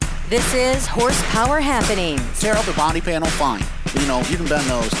This is Horsepower Happenings. Tear up the body panel, fine. You know, you can bend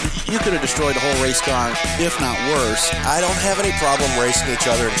those. You could have destroyed a whole race car, if not worse. I don't have any problem racing each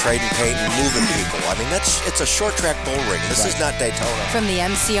other and trading paint and moving people. I mean, it's a short track bull ring. This is not Daytona. From the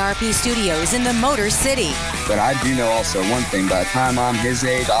MCRP studios in the Motor City. But I do know also one thing. By the time I'm his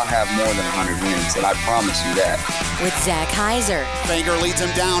age, I'll have more than 100 wins, and I promise you that. With Zach Heiser. Fager leads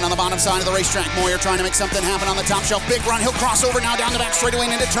him down on the bottom side of the racetrack. Moyer trying to make something happen on the top shelf. Big run. He'll cross over now down the back straightaway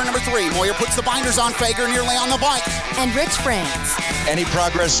and into turn number 3. Moyer puts the binders on Fager nearly on the bike. And Rich Franks. Any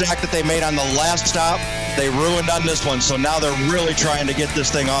progress, Zach, that they made on the last stop, they ruined on this one. So now they're really trying to get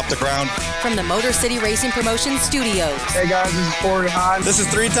this thing off the ground. From the Motor City Racing Promotions studios. Hey guys, this is Corey Hahn. This is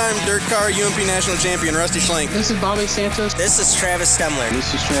 3-time dirt car UMP national champion Rusty Schlenk. This is Bobby Santos. This is Travis Stemler.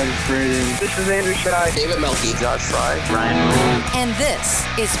 This is Travis Braden. This is Andrew Schei. David Melke. Josh Fry. Ryan Moore. And this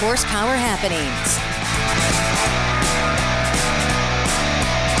is Horsepower Happenings.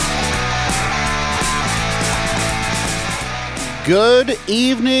 Good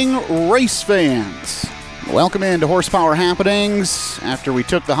evening, race fans. Welcome into Horsepower Happenings. After we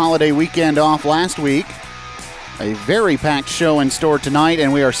took the holiday weekend off last week, a very packed show in store tonight,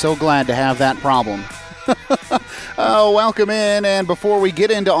 and we are so glad to have that problem. Welcome in, and before we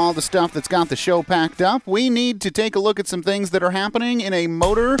get into all the stuff that's got the show packed up, we need to take a look at some things that are happening in a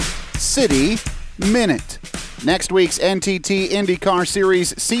Motor City Minute. Next week's NTT IndyCar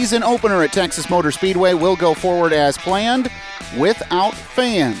Series season opener at Texas Motor Speedway will go forward as planned without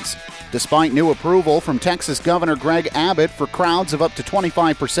fans. Despite new approval from Texas Governor Greg Abbott for crowds of up to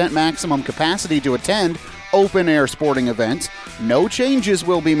 25% maximum capacity to attend open-air sporting events, no changes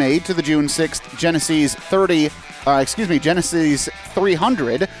will be made to the June 6th Genesis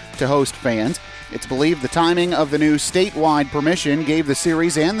 300 to host fans. It's believed the timing of the new statewide permission gave the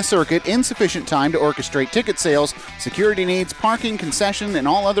series and the circuit insufficient time to orchestrate ticket sales, security needs, parking, concession, and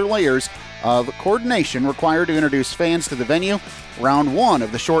all other layers of coordination required to introduce fans to the venue. Round 1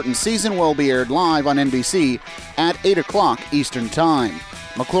 of the shortened season will be aired live on NBC at 8 o'clock Eastern Time.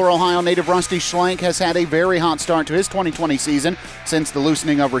 McClure, Ohio native Rusty Schlenk has had a very hot start to his 2020 season since the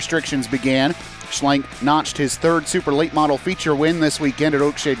loosening of restrictions began. Schlenk notched his third Super Late Model feature win this weekend at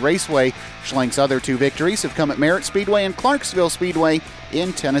Oakshade Raceway. Schlenk's other 2 victories have come at Merritt Speedway and Clarksville Speedway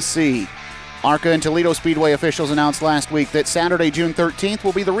in Tennessee. ARCA and Toledo Speedway officials announced last week that Saturday, June 13th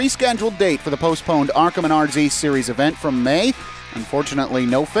will be the rescheduled date for the postponed ARCA Menards Series event from May. Unfortunately,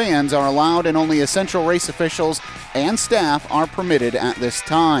 no fans are allowed and only essential race officials and staff are permitted at this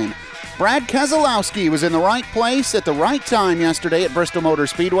time. Brad Keselowski was in the right place at the right time yesterday at Bristol Motor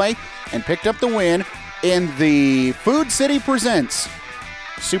Speedway and picked up the win in the Food City Presents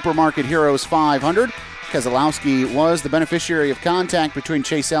Supermarket Heroes 500. Keselowski was the beneficiary of contact between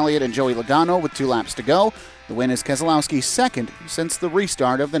Chase Elliott and Joey Logano with 2 laps to go. The win is Keselowski's second since the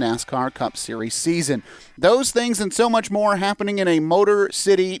restart of the NASCAR Cup Series season. Those things and so much more happening in a Motor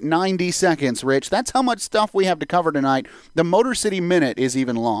City 90 seconds, Rich. That's how much stuff we have to cover tonight. The Motor City Minute is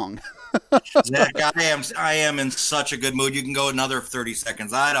even long. Zach, I am in such a good mood. You can go another 30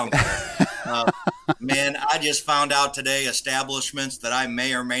 seconds. I don't care. Man, I just found out today establishments that I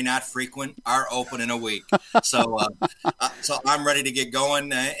may or may not frequent are open in a week. So I'm ready to get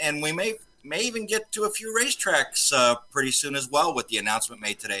going, and we may even get to a few racetracks pretty soon as well with the announcement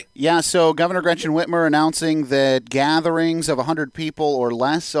made today. Yeah, so Governor Gretchen Whitmer announcing that gatherings of 100 people or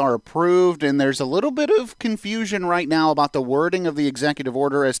less are approved, and there's a little bit of confusion right now about the wording of the executive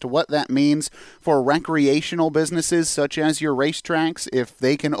order as to what that means for recreational businesses such as your racetracks, if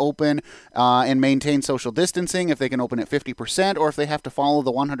they can open and maintain social distancing, if they can open at 50%, or if they have to follow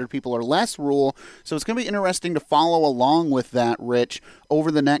the 100 people or less rule. So it's going to be interesting to follow along with that, Rich, over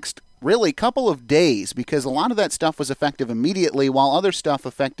the next really couple of days, because a lot of that stuff was effective immediately while other stuff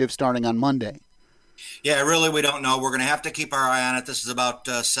effective starting on Monday. Yeah, really, we don't know. We're going to have to keep our eye on it. This is about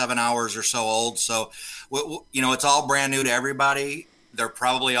 7 hours or so old. So, it's all brand new to everybody. They're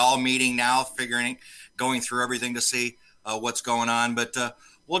probably all meeting now, going through everything to see what's going on. But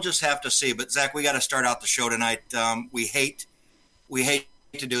we'll just have to see. But, Zach, we got to start out the show tonight. We hate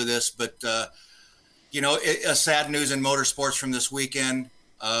to do this, but, a sad news in motorsports from this weekend.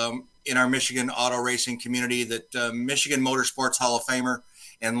 In our Michigan auto racing community, that Michigan Motorsports Hall of Famer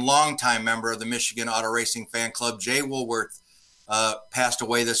and longtime member of the Michigan Auto Racing Fan Club, Jay Woolworth, passed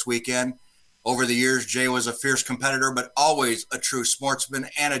away this weekend. Over the years, Jay was a fierce competitor, but always a true sportsman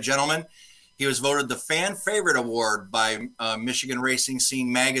and a gentleman. He was voted the Fan Favorite Award by Michigan Racing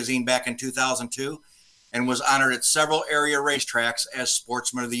Scene magazine back in 2002 and was honored at several area racetracks as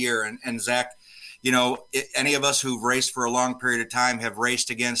Sportsman of the Year. And Zach, any of us who've raced for a long period of time have raced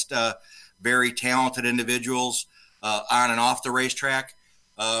against very talented individuals on and off the racetrack.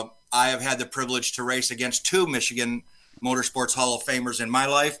 I have had the privilege to race against 2 Michigan Motorsports Hall of Famers in my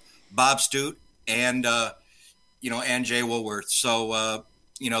life, Bob Stute and Jay Woolworth. So,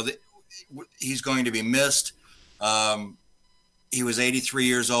 he's going to be missed. He was 83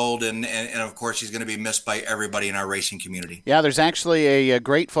 years old, and of course, he's going to be missed by everybody in our racing community. Yeah, there's actually a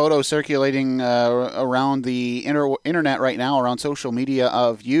great photo circulating around the internet right now, around social media,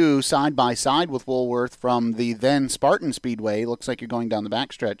 of you side by side with Woolworth from the then Spartan Speedway. Looks like you're going down the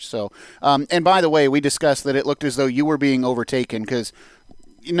backstretch. So, and by the way, we discussed that it looked as though you were being overtaken because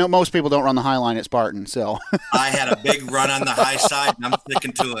most people don't run the high line at Spartan. So I had a big run on the high side, and I'm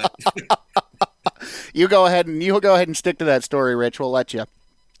sticking to it. You go ahead and stick to that story, Rich. We'll let you.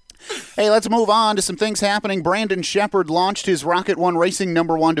 Hey, let's move on to some things happening. Brandon Sheppard launched his Rocket One Racing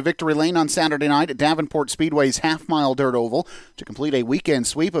 #1 to victory lane on Saturday night at Davenport Speedway's half-mile dirt oval to complete a weekend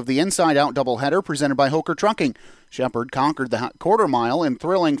sweep of the inside-out doubleheader presented by Hoker Trucking. Sheppard conquered the quarter mile in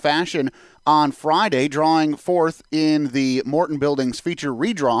thrilling fashion on Friday, drawing fourth in the Morton Buildings feature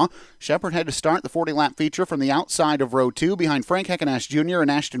redraw. Sheppard had to start the 40-lap feature from the outside of row 2 behind Frank Heckenast Jr.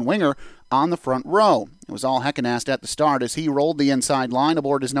 and Ashton Winger on the front row. It was all Heckenast at the start as he rolled the inside line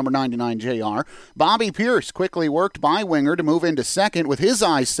aboard his number 99 JR. Bobby Pierce quickly worked by Winger to move into second with his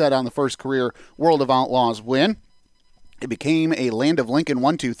eyes set on the first career World of Outlaws win. It became a Land of Lincoln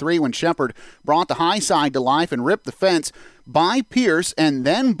 1-2-3 when Sheppard brought the high side to life and ripped the fence by Pierce and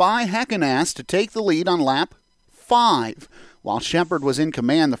then by Heckenast to take the lead on lap 5. While Sheppard was in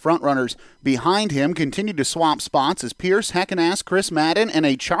command, the front-runners behind him continued to swap spots as Pierce, Heckenast, Chris Madden, and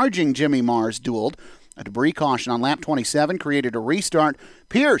a charging Jimmy Mars dueled. A debris caution on lap 27 created a restart.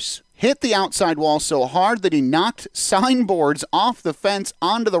 Pierce hit the outside wall so hard that he knocked signboards off the fence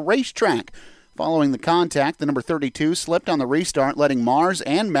onto the racetrack. Following the contact, the number 32 slipped on the restart, letting Mars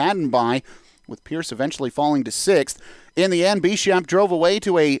and Madden by, with Pierce eventually falling to 6th. In the end, Bishop drove away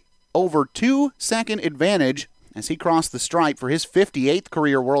to a over 2-second advantage as he crossed the stripe for his 58th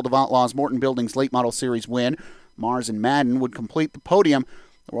career World of Outlaws Morton Buildings Late Model Series win. Mars and Madden would complete the podium.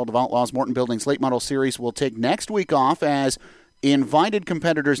 The World of Outlaws Morton Buildings Late Model Series will take next week off as invited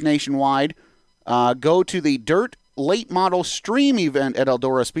competitors nationwide go to the Dirt Late Model Stream event at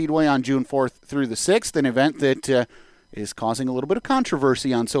Eldora Speedway on June 4th through the 6th, an event that is causing a little bit of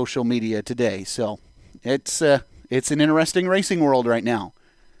controversy on social media today. So it's an interesting racing world right now.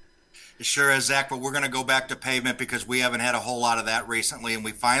 It sure is, Zach, but we're going to go back to pavement because we haven't had a whole lot of that recently, and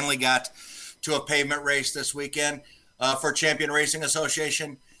we finally got to a pavement race this weekend for Champion Racing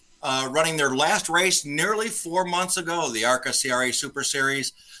Association, running their last race nearly 4 months ago, the ARCA CRA Super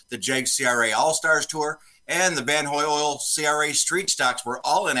Series, the JEG CRA All-Stars Tour, and the Van Hoy Oil CRA Street Stocks were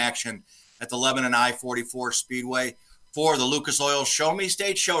all in action at the Lebanon I-44 Speedway for the Lucas Oil Show Me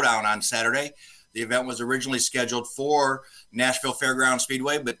State Showdown on Saturday. The event was originally scheduled for Nashville Fairgrounds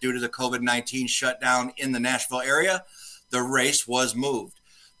Speedway, but due to the COVID-19 shutdown in the Nashville area, the race was moved.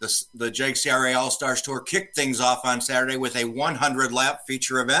 The JEG CRA All-Stars Tour kicked things off on Saturday with a 100-lap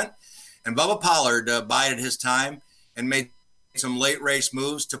feature event, and Bubba Pollard bided his time and made some late race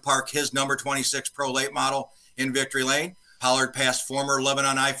moves to park his number 26 Pro Late Model in victory lane. Pollard passed former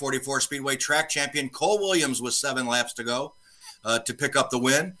Lebanon I-44 Speedway track champion Cole Williams with 7 laps to go to pick up the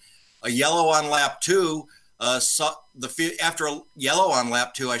win. A yellow on lap 2, after a yellow on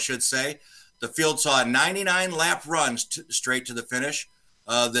lap 2, I should say, the field saw a 99-lap run straight to the finish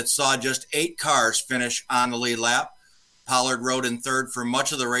that saw just 8 cars finish on the lead lap. Pollard rode in third for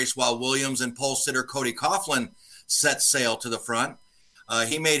much of the race while Williams and pole sitter Cody Coughlin set sail to the front.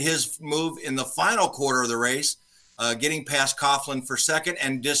 He made his move in the final quarter of the race, getting past Coughlin for second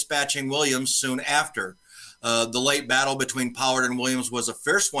and dispatching Williams soon after. The late battle between Pollard and Williams was a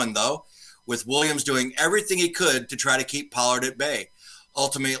fierce one, though, with Williams doing everything he could to try to keep Pollard at bay.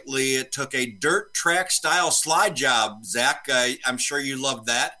 Ultimately, it took a dirt track style slide job, Zach. I'm sure you loved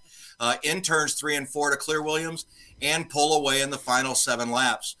that. In turns 3 and 4 to clear Williams and pull away in the final 7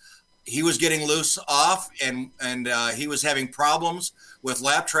 laps. He was getting loose off and he was having problems with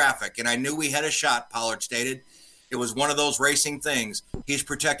lap traffic. And I knew we had a shot, Pollard stated. It was one of those racing things. He's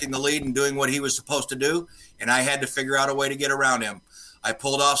protecting the lead and doing what he was supposed to do. And I had to figure out a way to get around him. I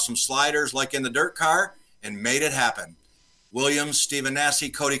pulled off some sliders like in the dirt car and made it happen. Williams, Stephen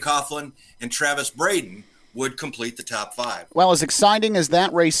Nasse, Cody Coughlin, and Travis Braden would complete the top 5. Well, as exciting as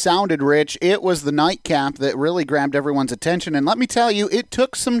that race sounded, Rich, it was the nightcap that really grabbed everyone's attention. And let me tell you, it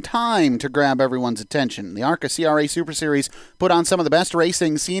took some time to grab everyone's attention. The ARCA CRA Super Series put on some of the best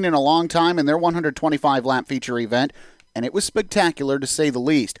racing seen in a long time in their 125-lap feature event, and it was spectacular to say the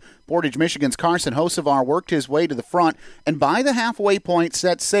least. Portage, Michigan's Carson Hocevar worked his way to the front, and by the halfway point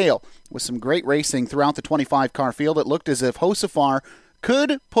set sail. With some great racing throughout the 25-car field, it looked as if Hocevar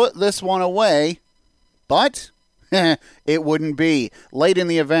could put this one away, but it wouldn't be. Late in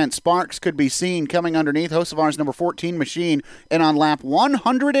the event, sparks could be seen coming underneath Hocevar's number 14 machine, and on lap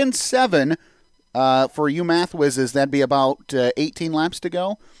 107, for you math whizzes, that'd be about 18 laps to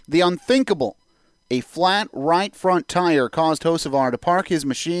go. The unthinkable. A flat right front tire caused Hocevar to park his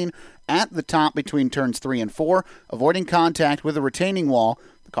machine at the top between turns 3 and 4, avoiding contact with a retaining wall.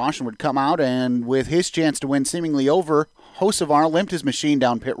 The caution would come out, and with his chance to win seemingly over, Hocevar limped his machine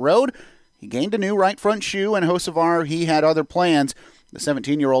down pit road. He gained a new right front shoe, and Hocevar, he had other plans. The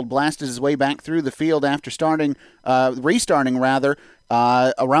 17-year-old blasted his way back through the field after restarting around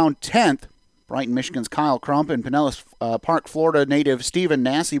 10th. Brighton, Michigan's Kyle Crump and Pinellas Park, Florida native Stephen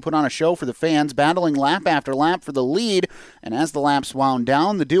Nasse put on a show for the fans, battling lap after lap for the lead. And as the laps wound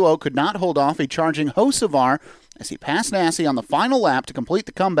down, the duo could not hold off a charging Hocevar as he passed Nasse on the final lap to complete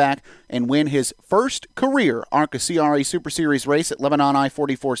the comeback and win his first career ARCA CRA Super Series race at Lebanon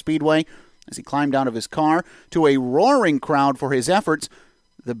I-44 Speedway. As he climbed out of his car to a roaring crowd for his efforts,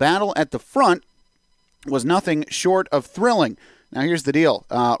 the battle at the front was nothing short of thrilling. Now, here's the deal.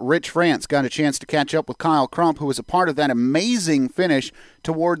 Rich France got a chance to catch up with Kyle Crump, who was a part of that amazing finish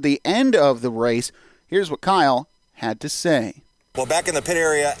toward the end of the race. Here's what Kyle had to say. Well, back in the pit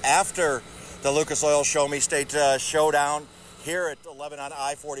area after the Lucas Oil Show Me State Showdown here at Lebanon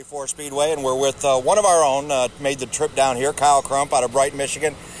I-44 Speedway, and we're with one of our own, made the trip down here, Kyle Crump out of Brighton,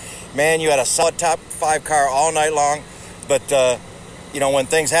 Michigan. Man, you had a solid top 5 car all night long, but when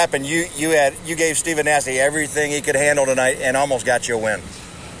things happen, you gave Stephen Nasse everything he could handle tonight and almost got you a win.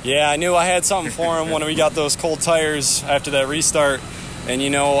 Yeah, I knew I had something for him when we got those cold tires after that restart. And,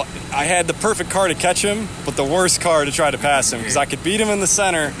 I had the perfect car to catch him, but the worst car to try to pass him because I could beat him in the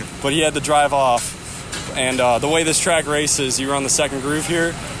center, but he had to drive off. And the way this track races, you run the second groove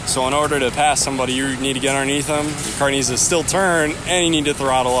here. So in order to pass somebody, you need to get underneath them. Your car needs to still turn, and you need to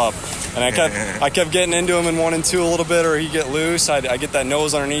throttle up. And I kept getting into him in 1 and 2 a little bit, or he'd get loose. I'd get that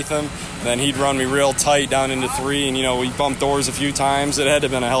nose underneath him, and then he'd run me real tight down into 3. And we bumped doors a few times. It had to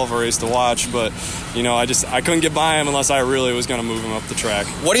have been a hell of a race to watch, but I couldn't get by him unless I really was going to move him up the track.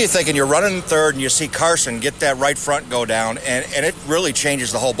 What are you thinking? You're running third, and you see Carson get that right front go down, and it really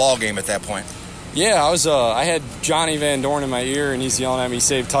changes the whole ball game at that point. Yeah, I had Johnny Van Dorn in my ear, and he's yelling at me,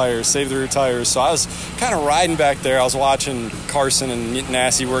 save tires, save the rear tires. So I was kind of riding back there. I was watching Carson and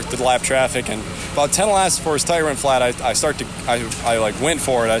Nasse work the lap traffic, and about 10 laps before his tire went flat, I went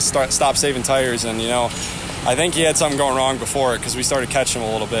for it. I stopped saving tires, and, I think he had something going wrong before it because we started catching him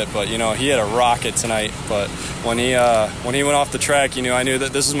a little bit. But, he had a rocket tonight. But when he went off the track, I knew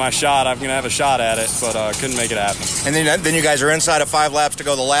that this is my shot. I'm going to have a shot at it, but couldn't make it happen. And then you guys are inside of 5 laps to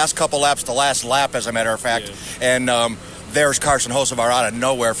go. The last couple laps, the last lap, as a matter of fact. Yeah. And there's Carson Hocevar out of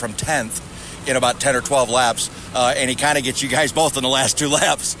nowhere from 10th in about 10 or 12 laps. And he kind of gets you guys both in the last 2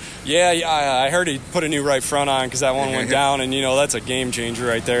 laps. Yeah, I heard he put a new right front on because that one went down, and, that's a game changer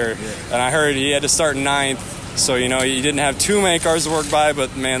right there. Yeah. And I heard he had to start 9th. So, he didn't have too many cars to work by,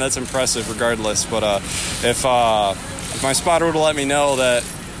 but, man, that's impressive regardless. But if my spotter would have let me know that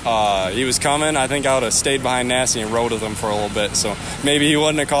he was coming, I think I would have stayed behind Nasse and rode with him for a little bit. So maybe he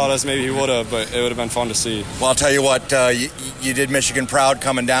wouldn't have caught us, maybe he would have, but it would have been fun to see. Well, I'll tell you what, you did Michigan proud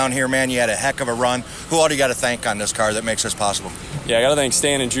coming down here, man. You had a heck of a run. Who all do you got to thank on this car that makes this possible? Yeah, I got to thank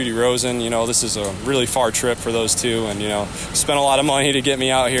Stan and Judy Rosen. This is a really far trip for those two, and, spent a lot of money to get me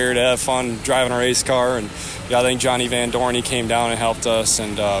out here to have fun driving a race car. And I think Johnny Van Dorn, he came down and helped us,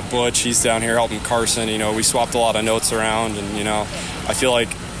 and Butch, he's down here helping Carson. We swapped a lot of notes around, and, I feel like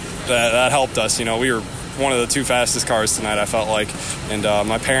that helped us. We were one of the 2 fastest cars tonight, I felt like. And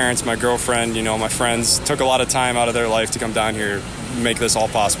my parents, my girlfriend, my friends took a lot of time out of their life to come down here and make this all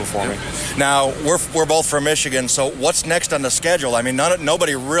possible for me. Now, we're both from Michigan, so what's next on the schedule? I mean,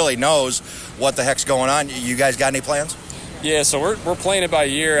 nobody really knows what the heck's going on. You guys got any plans? Yeah, so we're playing it by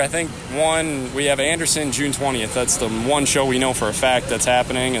year. I think we have Anderson June 20th. That's the one show we know for a fact that's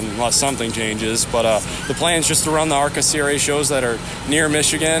happening unless something changes. But the plan is just to run the ARCA CRA shows that are near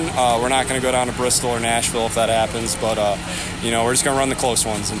Michigan. We're not going to go down to Bristol or Nashville if that happens. But, we're just going to run the close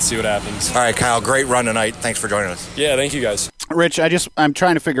ones and see what happens. All right, Kyle, great run tonight. Thanks for joining us. Yeah, thank you guys. Rich, I'm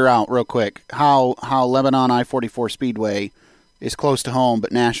trying to figure out real quick how Lebanon I-44 Speedway is close to home,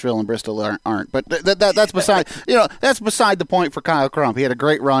 but Nashville and Bristol aren't. But that's beside that's beside the point for Kyle Crump. He had a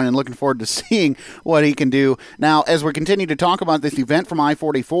great run, and looking forward to seeing what he can do. Now, as we continue to talk about this event from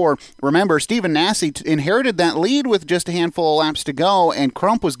I-44, remember Stephen Nasse inherited that lead with just a handful of laps to go, and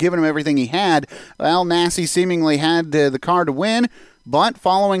Crump was giving him everything he had. Well, Nasse seemingly had the car to win, but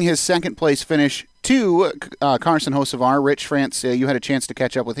following his second place finish to Carson Hocevar. Rich France, you had a chance to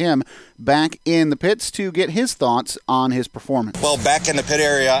catch up with him back in the pits to get his thoughts on his performance. Well, back in the pit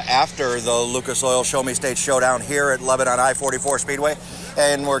area after the Lucas Oil Show Me State Showdown here at Lebanon I-44 Speedway,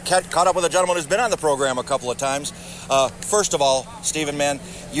 and we're caught up with a gentleman who's been on the program a couple of times. First of all, Stephen, man,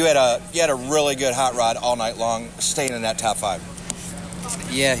 you had a really good hot rod all night long, staying in that top 5.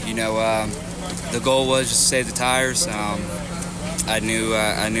 Yeah, the goal was just to save the tires. I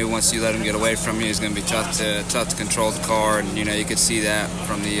knew once you let him get away from you, it was going to be tough to control the car, and you could see that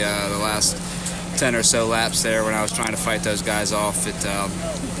from the last 10 or so laps there when I was trying to fight those guys off.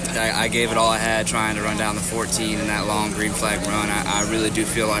 I gave it all I had trying to run down the 14 in that long green flag run. I really do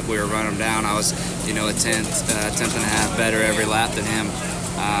feel like we were running him down. I was a tenth and a half better every lap than him.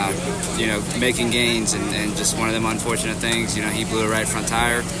 Making gains, and just one of them unfortunate things. He blew a right front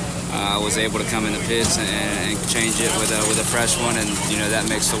tire. Was able to come in the pits and change it with a fresh one, and that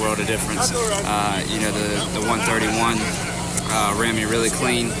makes the world of difference. The 131 ran me really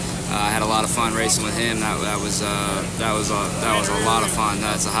clean. I had a lot of fun racing with him. That was a lot of fun.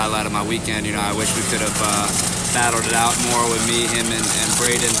 That's a highlight of my weekend. I wish we could have battled it out more with me, him, and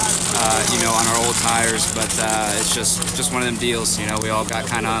Braden, on our old tires. But it's just one of them deals. We all got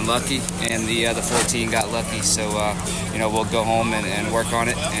kind of unlucky, and the 14 got lucky. So we'll go home and work on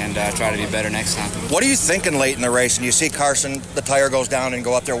it and try to be better next time. What are you thinking late in the race? And you see Carson, the tire goes down and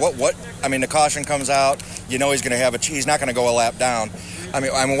go up there. What? I mean, the caution comes out. He's going to have he's not going to go a lap down. I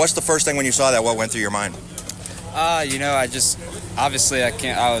mean, what's the first thing when you saw that? What went through your mind? Obviously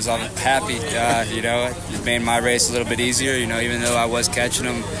I was happy. It made my race a little bit easier. Even though I was catching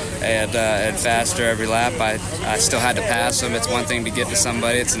them and faster every lap, I still had to pass them. It's one thing to get to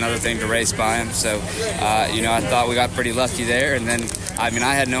somebody; it's another thing to race by them. So, I thought we got pretty lucky there. And then, I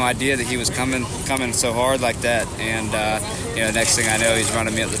had no idea that he was coming so hard like that. And next thing I know, he's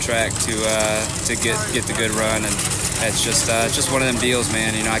running me up the track to get the good run. And it's just one of them deals,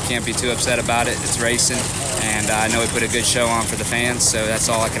 man. I can't be too upset about it. It's racing, and I know we put a good show on for the fans, so that's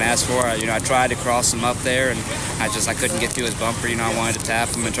all I can ask for. I tried to cross him up there, and I couldn't get through his bumper. I wanted to tap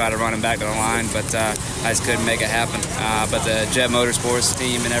him and try to run him back to the line, but I just couldn't make it happen. But the Jet Motorsports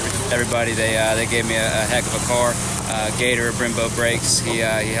team and everybody, they gave me a heck of a car. Gator, Brembo Brakes, he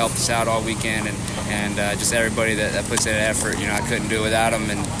helped us out all weekend, and just everybody that puts in an effort. I couldn't do it without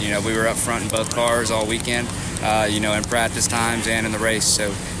him, and we were up front in both cars all weekend. In practice times and in the race. So,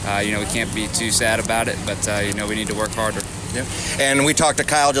 we can't be too sad about it, but, we need to work harder. Yeah. And we talked to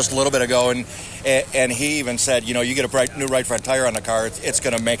Kyle just a little bit ago, and he even said, you get a new right front tire on the car, it's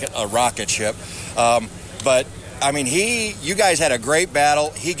going to make it a rocket ship. But, you guys had a great battle.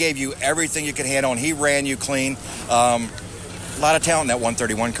 He gave you everything you could handle, and he ran you clean. A lot of talent in that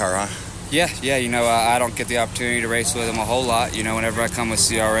 131 car, huh? Yeah, I don't get the opportunity to race with him a whole lot. Whenever I come with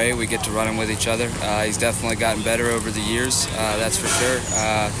CRA, we get to run him with each other. He's definitely gotten better over the years, that's for sure.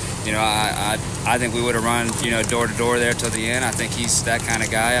 I think we would have run, door to door there till the end. I think he's that kind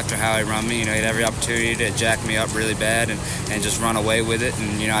of guy after how he run me. He had every opportunity to jack me up really bad and just run away with it.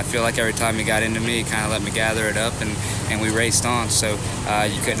 And, I feel like every time he got into me, he kind of let me gather it up and we raced on. So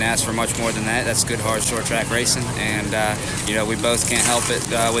you couldn't ask for much more than that. That's good, hard, short track racing. And, we both can't help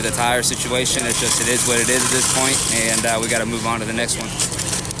it with the tire situation. It is what it is at this point, and we got to move on to the next one.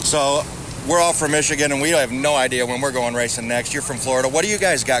 So we're all from Michigan, and we have no idea when we're going racing next. You're from Florida. What do you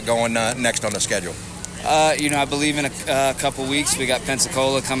guys got going next on the schedule? I believe in a couple weeks we got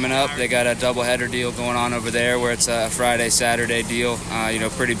Pensacola coming up. They got a doubleheader deal going on over there where it's a Friday, Saturday deal.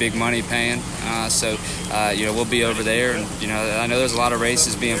 Pretty big money paying. So we'll be over there, and I know there's a lot of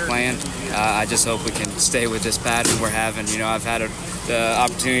races being planned. I just hope we can stay with this pattern we're having. I've had the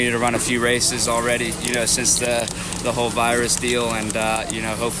opportunity to run a few races already. Since the whole virus deal, and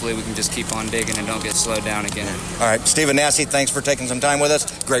hopefully we can just keep on digging and don't get slowed down again. All right, Stephen Nasse, thanks for taking some time with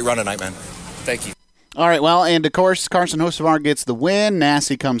us. Great run tonight, man. Thank you. All right, well, and of course, Carson Hocevar gets the win.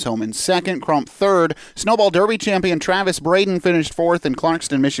 Nasse comes home in second. Crump third. Snowball Derby champion Travis Braden finished fourth, and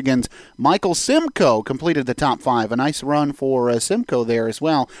Clarkston, Michigan's Michael Simcoe completed the top 5. A nice run for Simcoe there as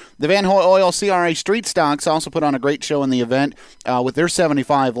well. The Van Hoy Oil CRA Street Stocks also put on a great show in the event with their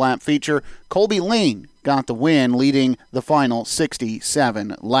 75-lap feature. Colby Lean got the win, leading the final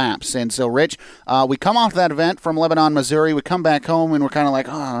 67 laps. And so, Rich, we come off that event from Lebanon, Missouri. We come back home, and we're kind of like,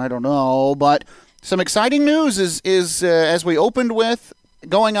 I don't know, but some exciting news is as we opened with,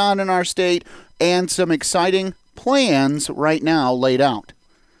 going on in our state, and some exciting plans right now laid out.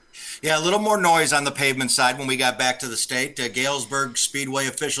 Yeah, a little more noise on the pavement side when we got back to the state. Galesburg Speedway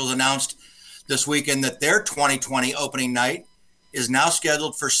officials announced this weekend that their 2020 opening night is now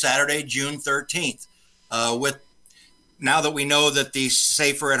scheduled for Saturday, June 13th, with now that we know that the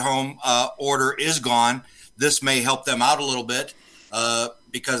safer at home order is gone, this may help them out a little bit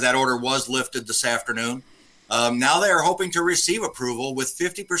because that order was lifted this afternoon. Now they are hoping to receive approval with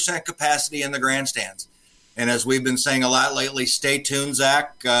 50% capacity in the grandstands. And as we've been saying a lot lately, stay tuned,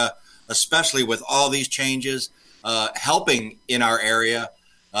 Zach, especially with all these changes helping in our area.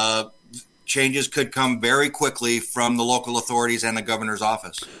 Changes could come very quickly from the local authorities and the governor's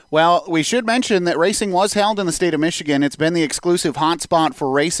office. Well, we should mention that racing was held in the state of Michigan. It's been the exclusive hotspot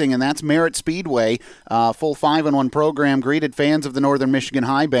for racing, and that's Merritt Speedway. Full 5-in-1 program greeted fans of the Northern Michigan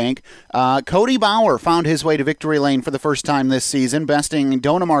High Bank. Cody Bauer found his way to victory lane for the first time this season, besting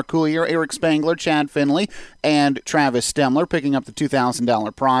Dona Marcoulier, Eric Spangler, Chad Finley, and Travis Stemler, picking up the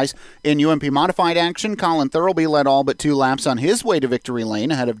 $2,000 prize. In UMP modified action, Colin Thurlby led all but 2 laps on his way to victory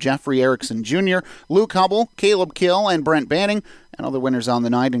lane ahead of Jeffrey Erickson Jr., Luke Hubble, Caleb Kill, and Brent Banning. And other winners on the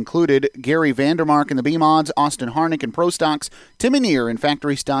night included Gary Vandermark in the B-Mods, Austin Harnick in Pro Stocks, Timmy Neer in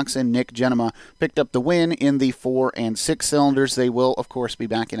Factory Stocks, and Nick Genema picked up the win in the 4 and 6 cylinders. They will, of course, be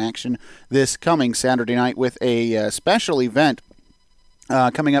back in action this coming Saturday night with a special event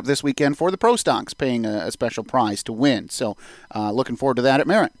coming up this weekend for the Pro Stocks, paying a special prize to win. So looking forward to that at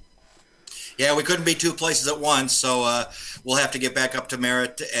Merritt. Yeah, we couldn't be 2 places at once, so we'll have to get back up to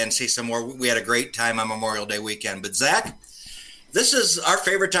Merritt and see some more. We had a great time on Memorial Day weekend. But, Zach, this is our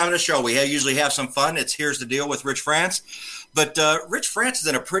favorite time of the show. We usually have some fun. It's Here's the Deal with Rich France. But Rich France is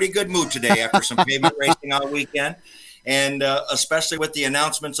in a pretty good mood today after some pavement racing all weekend, and especially with the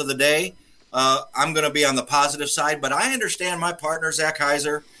announcements of the day. I'm going to be on the positive side, but I understand my partner, Zach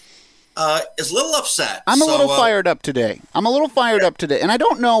Heiser, is a little upset. I'm a little fired up today. And I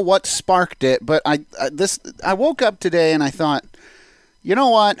don't know what sparked it, but I woke up today and I thought, you know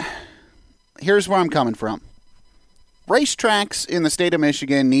what? Here's where I'm coming from. Racetracks in the state of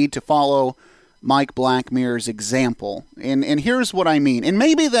Michigan need to follow Mike Blackmer's example, and here's what I mean. And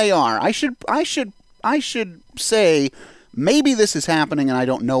maybe they are. I should say maybe this is happening and I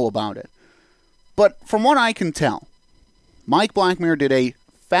don't know about it. But from what I can tell, Mike Blackmer did a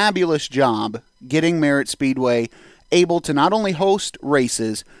fabulous job getting Merritt Speedway able to not only host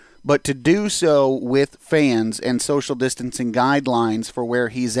races, but to do so with fans and social distancing guidelines for where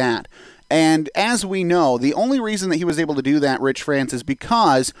he's at. And as we know, the only reason that he was able to do that, Rich France, is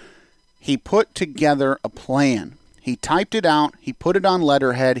because he put together a plan. He typed it out, he put it on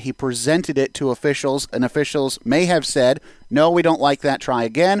letterhead, he presented it to officials, and officials may have said, no, we don't like that, try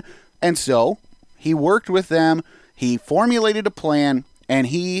again. And so he worked with them, he formulated a plan, and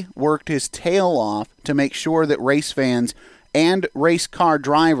he worked his tail off to make sure that race fans and race car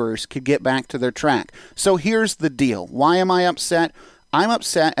drivers could get back to their track. So here's the deal. Why am I upset? I'm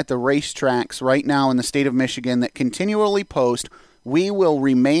upset at the racetracks right now in the state of Michigan that continually post, we will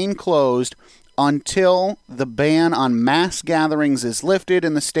remain closed until the ban on mass gatherings is lifted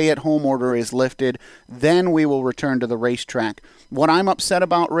and the stay-at-home order is lifted. Then we will return to the racetrack. What I'm upset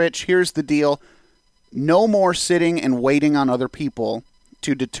about, Rich, here's the deal. No more sitting and waiting on other people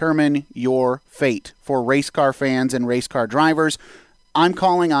to determine your fate for race car fans and race car drivers. I'm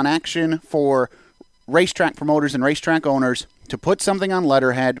calling on action for racetrack promoters and racetrack owners to put something on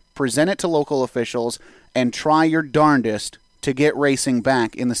letterhead, present it to local officials, and try your darndest to get racing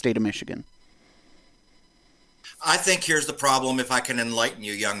back in the state of Michigan. I think here's the problem, if I can enlighten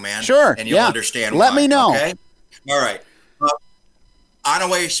you, young man. Sure, and you'll understand Let why. me know. Okay? All right.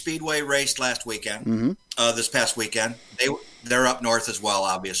 Onaway Speedway raced last weekend, this past weekend. They're up north as well,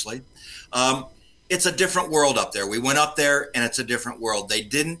 obviously. It's a different world up there. We went up there, and it's a different world. They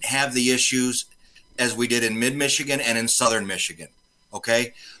didn't have the issues as we did in mid-Michigan and in southern Michigan,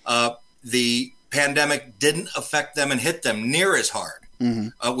 okay? The pandemic didn't affect them and hit them near as hard.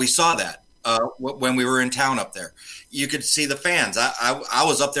 We saw that when we were in town up there. You could see the fans. I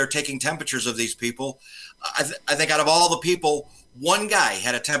was up there taking temperatures of these people. I think out of all the people, one guy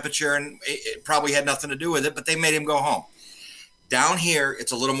had a temperature, and it probably had nothing to do with it, but they made him go home. Down here,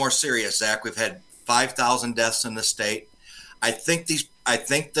 it's a little more serious, Zach. We've had 5,000 deaths in the state. I think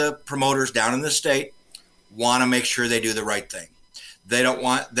the promoters down in the state want to make sure they do the right thing. They don't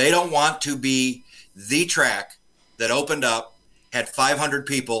want to be the track that opened up, had 500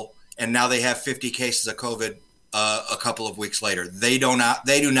 people, and now they have 50 cases of COVID a couple of weeks later. They do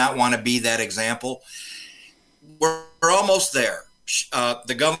not want to be that example. We're almost there.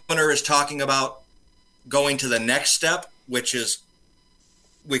 The governor is talking about going to the next step, which is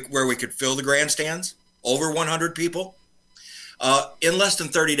where we could fill the grandstands, over 100 people, in less than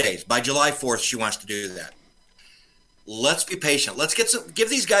 30 days. By July 4th, she wants to do that. Let's be patient. Let's give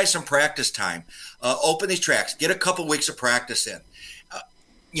these guys some practice time. Open these tracks. Get a couple weeks of practice in.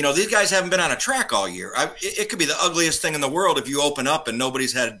 these guys haven't been on a track all year. It could be the ugliest thing in the world if you open up and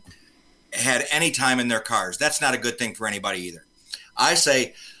nobody's had any time in their cars. That's not a good thing for anybody either. I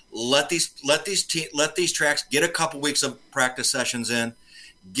say let these tracks get a couple weeks of practice sessions in,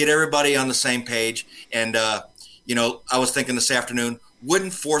 get everybody on the same page. And I was thinking this afternoon,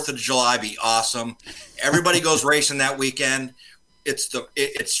 wouldn't 4th of July be awesome? Everybody goes racing that weekend.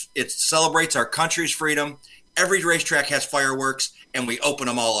 It celebrates our country's freedom. Every racetrack has fireworks, and we open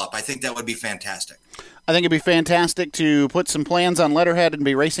them all up. I think that would be fantastic. I think it'd be fantastic to put some plans on letterhead and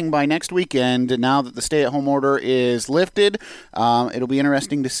be racing by next weekend. Now that the stay-at-home order is lifted, it'll be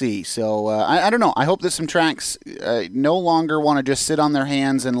interesting to see. So I don't know. I hope that some tracks no longer want to just sit on their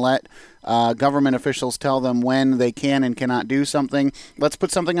hands and let government officials tell them when they can and cannot do something. Let's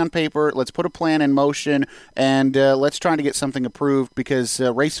put something on paper. Let's put a plan in motion, and let's try to get something approved, because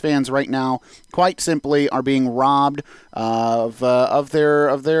race fans right now, quite simply, are being robbed of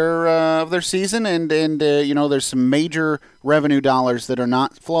their season, and there's some major revenue dollars that are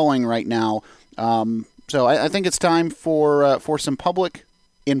not flowing right now. So I think it's time for some public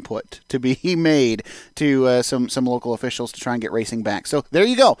input to be made to some local officials to try and get racing back. So there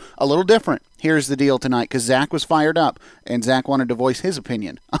you go. A little different. Here's the deal tonight, because Zach was fired up, and Zach wanted to voice his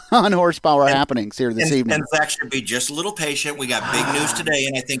opinion on horsepower happenings here this evening. And Zach should be just a little patient. We got big news today,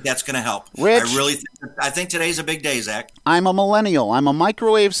 and I think that's going to help. Rich, I think today's a big day, Zach. I'm a millennial. I'm a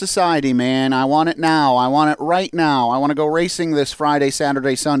microwave society, man. I want it now. I want it right now. I want to go racing this Friday,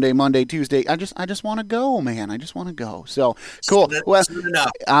 Saturday, Sunday, Monday, Tuesday. I just want to go, man. I just want to go. So, cool. Well,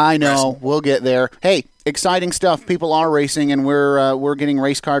 I know. We'll get there. Hey, exciting stuff. People are racing, and we're getting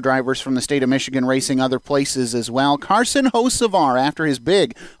race car drivers from the state of Michigan racing other places as well. Carson Hocevar, after his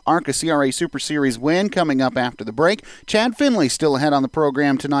big ARCA CRA Super Series win, coming up after the break. Chad Finley still ahead on the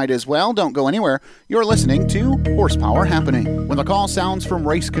program tonight as well. Don't go anywhere. You're listening to Horsepower Happening. When the call sounds from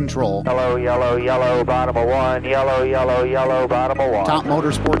Race Control. Yellow, yellow, yellow, bottom of one. Yellow, yellow, yellow, bottom of one. Top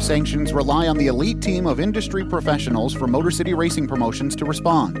motorsport sanctions rely on the elite team of industry professionals from Motor City Racing Promotions to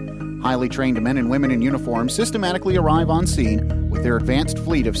respond. Highly trained men and women in uniform systematically arrive on scene with their advanced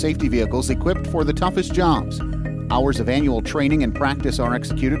fleet of safety vehicles equipped for the toughest jobs. Hours of annual training and practice are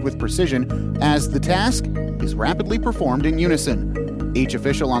executed with precision as the task is rapidly performed in unison. Each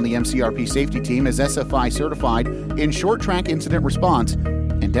official on the MCRP safety team is SFI certified in short track incident response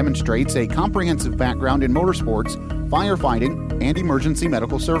and demonstrates a comprehensive background in motorsports, firefighting, and emergency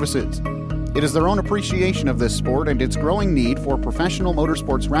medical services. It is their own appreciation of this sport and its growing need for professional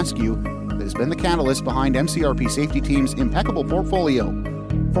motorsports rescue that has been the catalyst behind MCRP Safety Team's impeccable portfolio.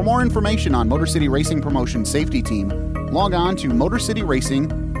 For more information on Motor City Racing Promotion Safety Team, log on to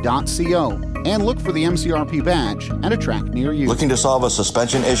motorcityracing.co and look for the MCRP badge at a track near you. Looking to solve a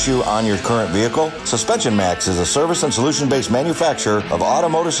suspension issue on your current vehicle? Suspension Max is a service and solution-based manufacturer of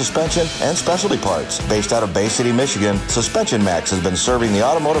automotive suspension and specialty parts. Based out of Bay City, Michigan, Suspension Max has been serving the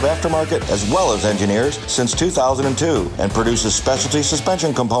automotive aftermarket as well as engineers since 2002 and produces specialty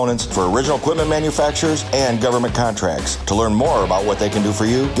suspension components for original equipment manufacturers and government contracts. To learn more about what they can do for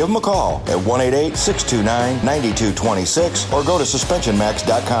you, give them a call at 188-629-9226 or go to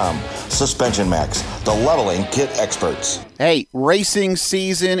suspensionmax.com. Suspension Max, the leveling kit experts. Hey, racing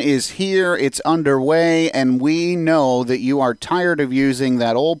season is here, it's underway, and we know that you are tired of using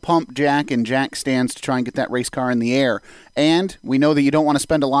that old pump jack and jack stands to try and get that race car in the air. And we know that you don't want to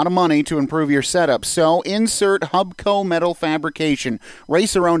spend a lot of money to improve your setup, so insert Hubco Metal Fabrication.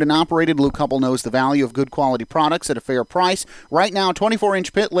 Racer-owned and operated, Luke Hubble knows the value of good quality products at a fair price. Right now,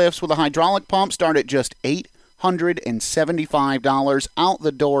 24-inch pit lifts with a hydraulic pump start at just $875 out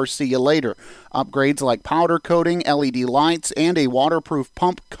the door. See you later. Upgrades like powder coating, LED lights, and a waterproof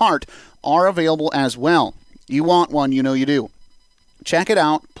pump cart are available as well. You want one, you know you do. Check it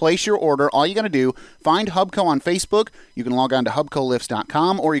out. Place your order. All you got to do, find Hubco on Facebook. You can log on to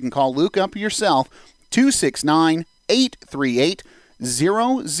hubcolifts.com, or you can call Luke up yourself,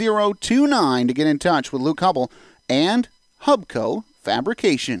 269-838-0029 to get in touch with Luke Hubble and Hubco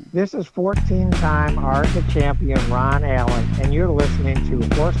Fabrication. This is 14-time ARCA champion Ron Allen, and you're listening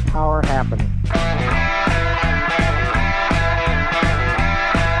to Horsepower Happening.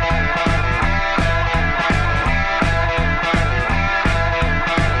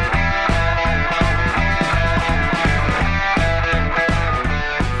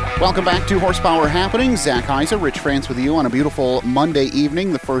 Welcome back to Horsepower Happening. Zach Heiser, Rich France with you on a beautiful Monday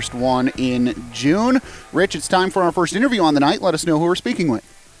evening, the first one in June. Rich, it's time for our first interview on the night. Let us know who we're speaking with.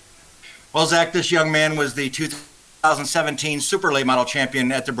 Well, Zach, this young man was the 2017 Super Late Model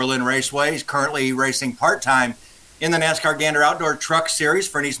champion at the Berlin Raceway. He's currently racing part-time in the NASCAR Gander Outdoor Truck Series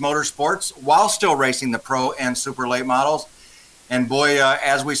for Nice Motorsports while still racing the Pro and Super Late Models. And boy,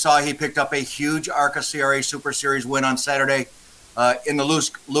 as we saw, he picked up a huge ARCA CRA Super Series win on Saturday in the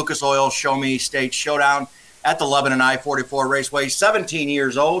Lucas Oil Show Me State Showdown at the Lebanon I-44 Raceway. 17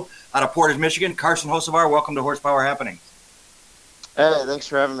 years old, out of Portage, Michigan. Carson Hocevar, welcome to Horsepower Happening. Hey, thanks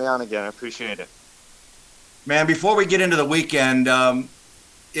for having me on again. I appreciate it. Man, before we get into the weekend,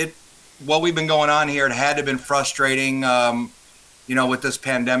 what we've been going on here, it had to have been frustrating. With this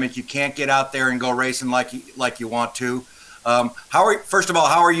pandemic, you can't get out there and go racing like you want to. First of all,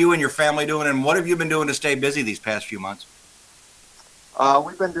 how are you and your family doing, and what have you been doing to stay busy these past few months?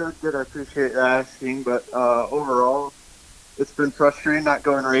 We've been doing good. I appreciate asking, but overall, it's been frustrating not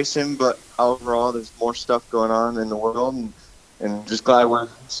going racing. But overall, there's more stuff going on in the world, and just glad we're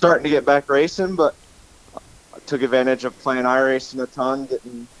starting to get back racing. But I took advantage of playing iRacing a ton,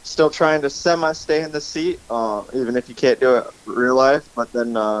 still trying to semi-stay in the seat, even if you can't do it real life. But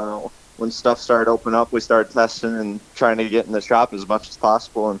then when stuff started opening up, we started testing and trying to get in the shop as much as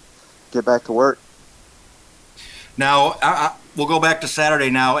possible and get back to work. Now, we'll go back to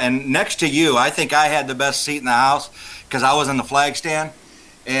Saturday now, and next to you, I think I had the best seat in the house because I was in the flag stand.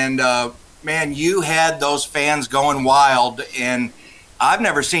 And, man, you had those fans going wild, and I've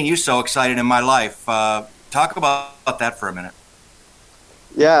never seen you so excited in my life. Talk about that for a minute.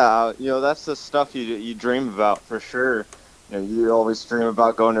 Yeah, that's the stuff you dream about for sure. You always dream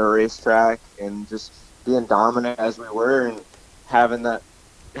about going to a racetrack and just being dominant as we were and having that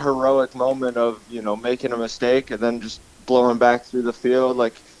heroic moment of, making a mistake and then just blowing back through the field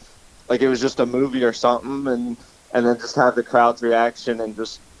like it was just a movie or something, and then just have the crowd's reaction, and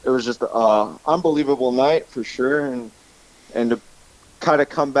it was just an unbelievable night for sure, and to kind of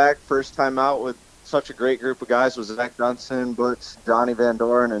come back first time out with such a great group of guys was Zach Dunson, Butch, Johnny Van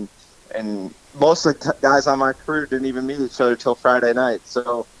Doren, and most of the guys on my crew didn't even meet each other till Friday night.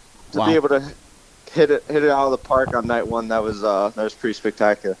 So to be able to hit it out of the park on night one, that was pretty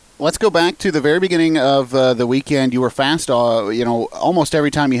spectacular. Let's go back to the very beginning of the weekend. You were fast, almost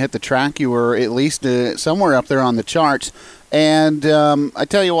every time you hit the track. You were at least somewhere up there on the charts. And I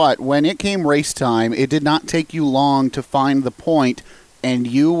tell you what, when it came race time, it did not take you long to find the point, and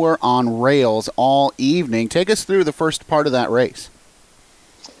you were on rails all evening. Take us through the first part of that race.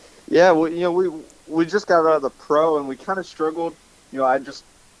 Yeah, we just got out of the pro, and we kind of struggled. I just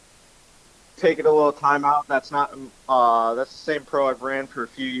taken a little time out. That's the same pro I've ran for a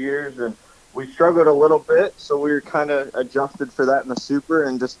few years, and we struggled a little bit, so we were kind of adjusted for that in the super,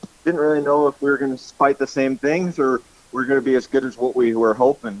 and just didn't really know if we were going to fight the same things or we're going to be as good as what we were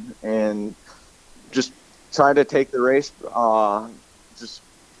hoping, and just trying to take the race, just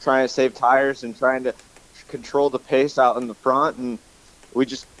trying to save tires and trying to control the pace out in the front, and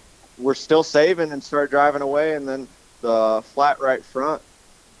we're still saving and started driving away, and then the flat right front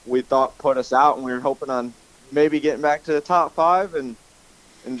we thought put us out, and we were hoping on maybe getting back to the top five, and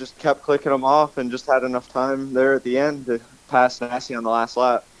just kept clicking them off and just had enough time there at the end to pass Nasty on the last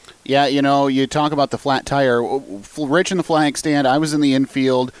lap. Yeah, you talk about the flat tire. Rich in the flag stand, I was in the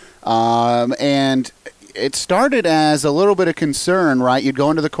infield, and it started as a little bit of concern, right? You'd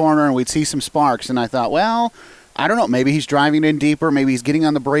go into the corner and we'd see some sparks, and I thought, well, I don't know, maybe he's driving in deeper, maybe he's getting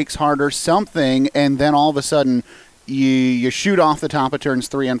on the brakes harder, something, and then all of a sudden you shoot off the top of turns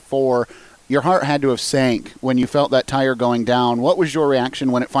 3 and 4. Your heart had to have sank when you felt that tire going down. What was your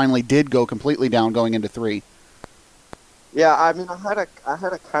reaction when it finally did go completely down going into 3? Yeah, I mean, I had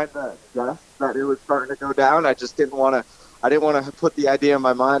a kind of guess that it was starting to go down. I just didn't want to put the idea in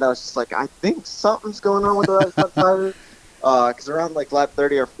my mind. I was just like, I think something's going on with the right front tire. Because around like lap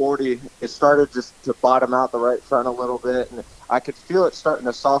 30 or 40, it started just to bottom out the right front a little bit, and I could feel it starting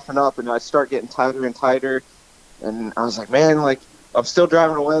to soften up, and I start getting tighter and tighter. And I was like, man, like, I'm still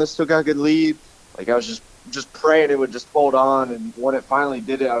driving away. I still got a good lead. Like, I was just praying it would just hold on. And when it finally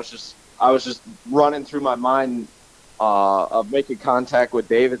did it, I was just running through my mind of making contact with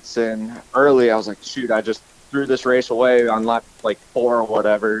Davidson early. I was like, shoot, I just threw this race away on lap like 4 or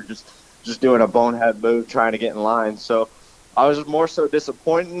whatever, just doing a bonehead move trying to get in line. So I was more so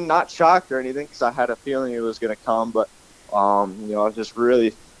disappointed, not shocked or anything, because I had a feeling it was going to come. But I was just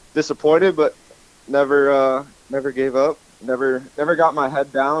really disappointed, but never gave up. Never got my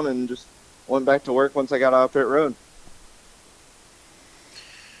head down, and just went back to work once I got off pit road.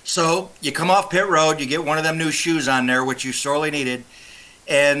 So you come off pit road, you get one of them new shoes on there, which you sorely needed.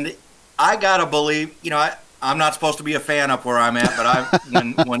 And I got to believe, I'm not supposed to be a fan up where I'm at,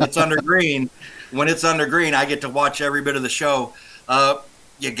 but when it's under green, I get to watch every bit of the show.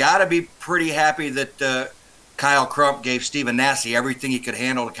 You got to be pretty happy that Kyle Crump gave Stephen Nasse everything he could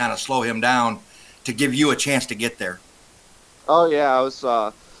handle to kind of slow him down to give you a chance to get there. Oh yeah,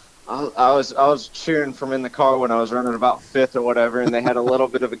 I was cheering from in the car when I was running about fifth or whatever, and they had a little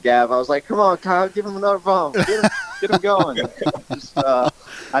bit of a gap. I was like, "Come on, Kyle, give him another bump, get him going."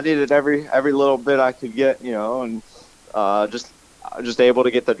 I needed every little bit I could get, and just able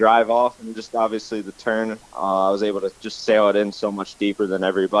to get the drive off, and just obviously the turn. I was able to just sail it in so much deeper than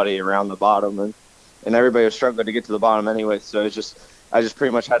everybody around the bottom, and everybody was struggling to get to the bottom anyway. So I just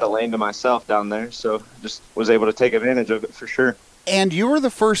pretty much had a lane to myself down there, so just was able to take advantage of it for sure. And you were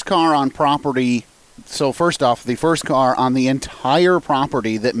the first car on property. So first off, the first car on the entire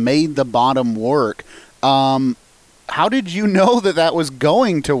property that made the bottom work. How did you know that was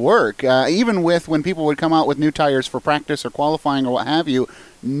going to work? Even with when people would come out with new tires for practice or qualifying or what have you,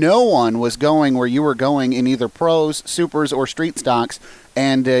 no one was going where you were going in either pros, supers, or street stocks.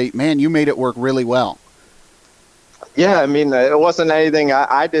 And man, you made it work really well. Yeah, I mean, it wasn't anything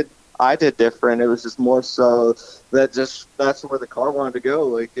I did different. It was just more so that that's where the car wanted to go.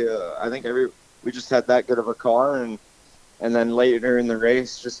 Like I think we just had that good of a car, and then later in the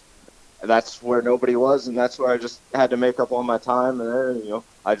race, that's where nobody was, and that's where I just had to make up all my time. And there,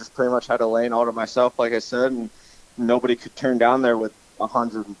 I just pretty much had a lane all to myself, like I said, and nobody could turn down there with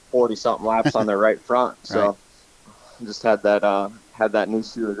 140 something laps on their right front. So right. I just had that new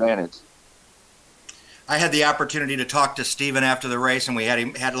shoe advantage. I had the opportunity to talk to Steven after the race, and we had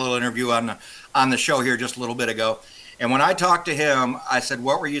a little interview on the show here just a little bit ago. And when I talked to him, I said,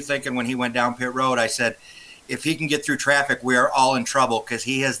 "What were you thinking when he went down pit road?" I said, "If he can get through traffic, we are all in trouble, because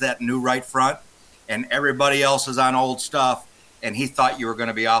he has that new right front, and everybody else is on old stuff." And he thought you were going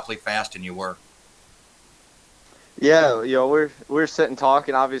to be awfully fast, and you were. Yeah, we're sitting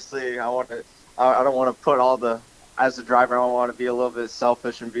talking. Obviously, I don't want to put all the. As a driver, I want to be a little bit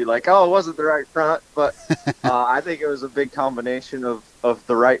selfish and be like, "Oh, it wasn't the right front," but I think it was a big combination of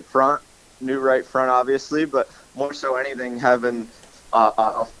the right front, new right front, obviously, but more so anything having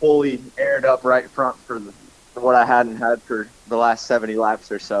a fully aired up right front for what I hadn't had for the last 70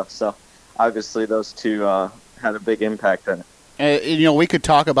 laps or so. So obviously those two had a big impact on it. We could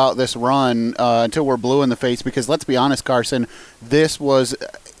talk about this run until we're blue in the face, because let's be honest, Carson, this was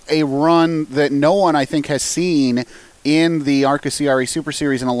a run that no one, I think, has seen in the ARCA CRA Super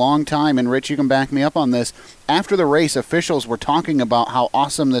Series in a long time. And Rich, you can back me up on this. After the race, officials were talking about how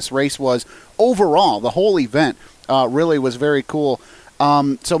awesome this race was overall. The whole event really was very cool.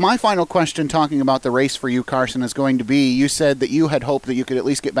 So my final question, talking about the race for you, Carson, is going to be, you said that you had hoped that you could at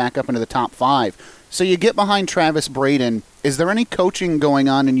least get back up into the top 5. So you get behind Travis Braden. Is there any coaching going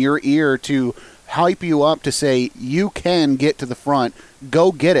on in your ear to hype you up to say you can get to the front, go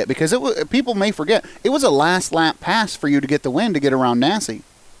get it? Because people may forget, it was a last lap pass for you to get the win to get around Nassie.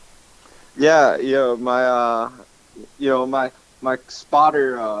 Yeah, my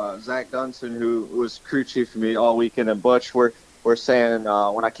spotter, Zach Dunson, who was crew chief for me all weekend, and Butch were saying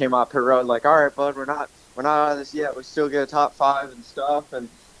when I came out pit road, like, "All right, bud, we're not out of this yet. We still get a top 5 and stuff." And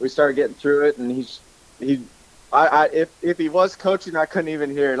we started getting through it, and if he was coaching, I couldn't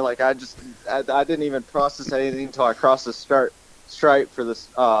even hear it. Like I didn't even process anything until I crossed the stripe for this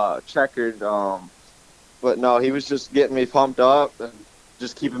checkered. But no, he was just getting me pumped up and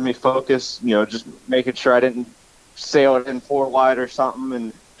just keeping me focused. Just making sure I didn't sail it in 4 wide or something,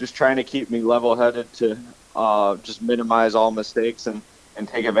 and just trying to keep me level-headed to just minimize all mistakes and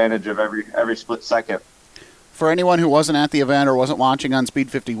take advantage of every split second. For anyone who wasn't at the event or wasn't watching on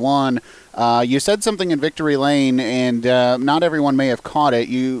Speed 51, you said something in Victory Lane, and not everyone may have caught it.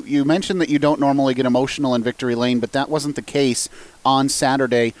 You mentioned that you don't normally get emotional in Victory Lane, but that wasn't the case on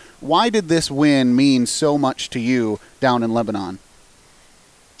Saturday. Why did this win mean so much to you down in Lebanon?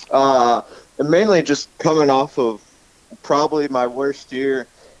 Mainly just coming off of probably my worst year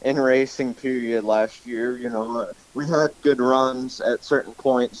in racing period last year. We had good runs at certain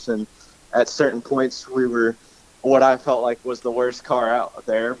points, and at certain points we were what I felt like was the worst car out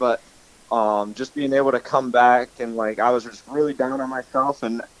there. But just being able to come back, and I was just really down on myself.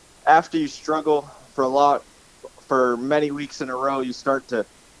 And after you struggle for many weeks in a row, you start to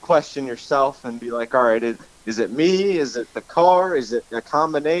question yourself and be like, all right, is it me? Is it the car? Is it a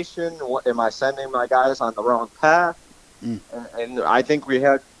combination? What, am I sending my guys on the wrong path? And I think we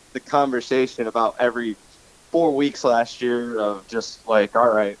had the conversation about every 4 weeks last year of just all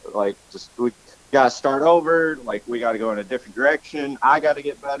right, we got to start over. We got to go in a different direction. I got to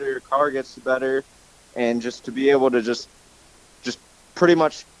get better. Car gets better. And just to be able to just pretty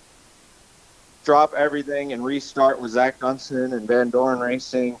much drop everything and restart with Zach Dunson and Van Doren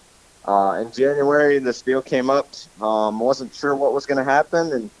Racing. In January, this deal came up. Wasn't sure what was going to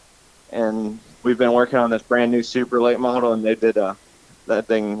happen, and we've been working on this brand new super late model, and they did that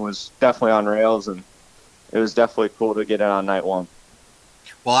thing was definitely on rails, and it was definitely cool to get it on night one.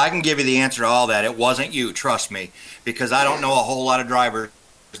 Well, I can give you the answer to all that. It wasn't you, trust me, because I don't know a whole lot of drivers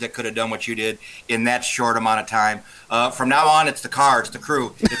that could have done what you did in that short amount of time. From now on, it's the car, it's the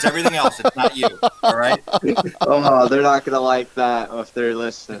crew, it's everything else. It's not you. All right? Oh, they're not going to like that if they're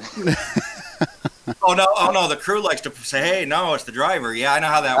listening. Oh no! The crew likes to say, "Hey, no, it's the driver." Yeah, I know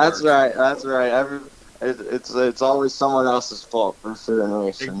how that works. That's right. It's always someone else's fault for certain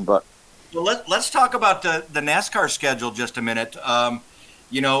racing. But well, let's talk about the NASCAR schedule just a minute.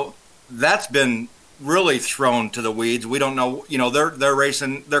 That's been really thrown to the weeds. We don't know.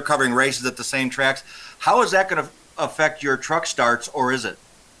 They're covering races at the same tracks. How is that going to affect your truck starts, or is it?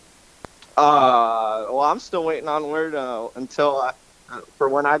 Well, I'm still waiting on word for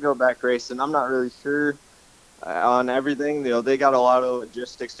when I go back racing. I'm not really sure on everything. They got a lot of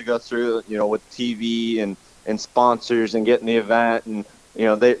logistics to go through, with TV and sponsors and getting the event, and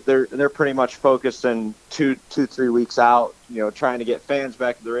they're pretty much focused in 2-3 weeks out, trying to get fans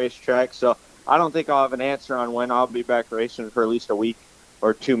back at the racetrack. So I don't think I'll have an answer on when I'll be back racing for at least a week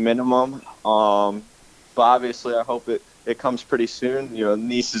or two minimum. But obviously I hope it comes pretty soon.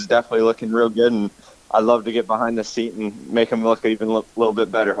 Nice is definitely looking real good, and I'd love to get behind the seat and make him look a little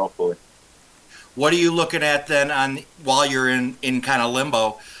bit better, hopefully. What are you looking at then while you're in kind of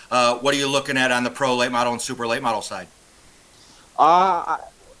limbo? What are you looking at on the pro late model and super late model side? Our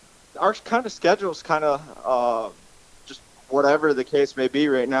kind of schedule is kind of just whatever the case may be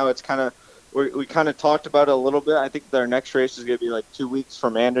right now. It's kind of we kind of talked about it a little bit. I think their next race is going to be like 2 weeks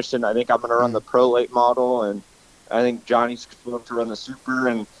from Anderson. I think I'm going to run the pro late model, and I think Johnny's going to run the super,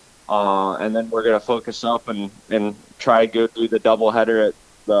 and then we're going to focus up and try to go do the doubleheader at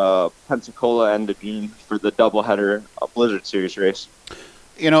the Pensacola end of June for the doubleheader Blizzard Series race.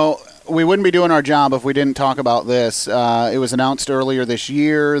 We wouldn't be doing our job if we didn't talk about this. It was announced earlier this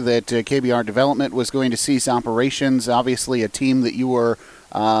year that KBR Development was going to cease operations. Obviously, a team that you were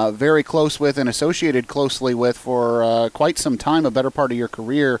very close with and associated closely with for quite some time, a better part of your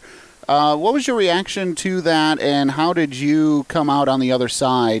career. What was your reaction to that, and how did you come out on the other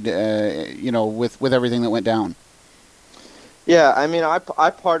side, with everything that went down? Yeah, I mean, I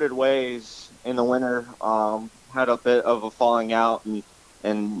parted ways in the winter, had a bit of a falling out,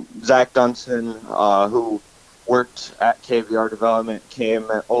 and Zach Dunson, who worked at KBR Development, came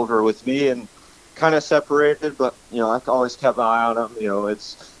over with me and kind of separated, but, I always kept my eye on him.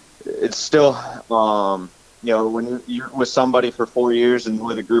 It's still, when you're with somebody for 4 years and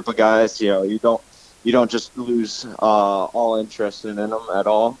with a group of guys, you don't just lose all interest in them at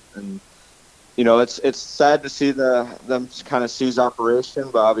all. And, it's sad to see them kind of cease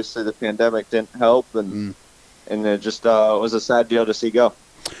operation, but obviously the pandemic didn't help, and it just was a sad deal to see go.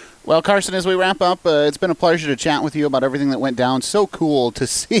 Well, Carson, as we wrap up, it's been a pleasure to chat with you about everything that went down. So cool to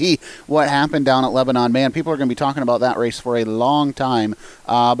see what happened down at Lebanon. Man, people are going to be talking about that race for a long time.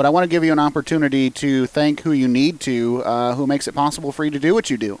 But I want to give you an opportunity to thank who you need to, who makes it possible for you to do what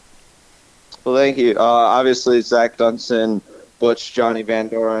you do. Well, thank you. Obviously, Zach Dunson, Butch, Johnny Van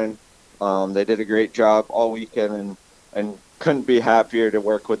Doren, they did a great job all weekend, and couldn't be happier to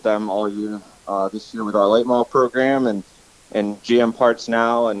work with them all year this year with our late model program and GM Parts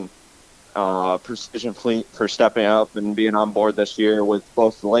Now and Precision Fleet for stepping up and being on board this year with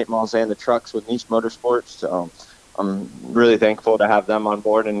both the late models and the trucks with Nice Motorsports. So I'm really thankful to have them on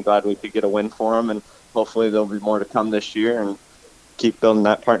board and glad we could get a win for them. And hopefully there'll be more to come this year and keep building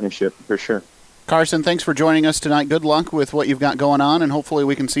that partnership for sure. Carson, thanks for joining us tonight. Good luck with what you've got going on, and hopefully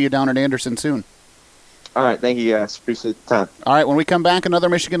we can see you down at Anderson soon. All right, thank you guys. Appreciate the time. All right, when we come back, another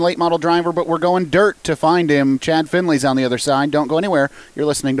Michigan late model driver, but we're going dirt to find him. Chad Finley's on the other side. Don't go anywhere. You're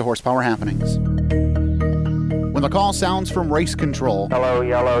listening to Horsepower Happenings. When the call sounds from Race Control. Yellow,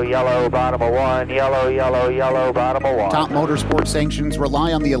 yellow, yellow, bottom of one. Yellow, yellow, yellow, bottom of one. Top Motorsport Sanctions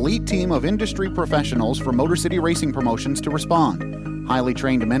rely on the elite team of industry professionals from Motor City Racing Promotions to respond. Highly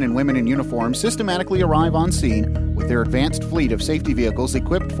trained men and women in uniform systematically arrive on scene with their advanced fleet of safety vehicles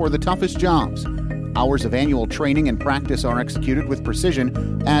equipped for the toughest jobs. Hours of annual training and practice are executed with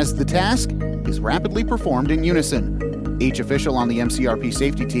precision as the task is rapidly performed in unison. Each official on the MCRP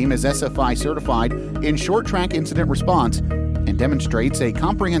safety team is SFI certified in short track incident response and demonstrates a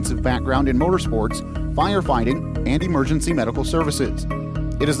comprehensive background in motorsports, firefighting, and emergency medical services.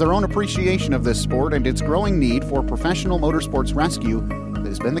 It is their own appreciation of this sport and its growing need for professional motorsports rescue that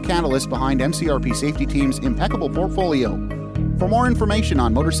has been the catalyst behind MCRP Safety Team's impeccable portfolio. For more information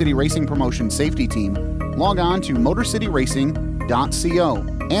on Motor City Racing Promotion Safety Team, log on to motorcityracing.co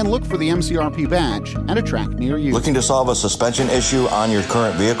and look for the MCRP badge at a track near you. Looking to solve a suspension issue on your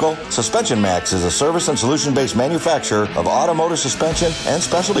current vehicle? Suspension Max is a service and solution-based manufacturer of automotive suspension and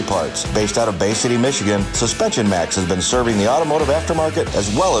specialty parts. Based out of Bay City, Michigan, Suspension Max has been serving the automotive aftermarket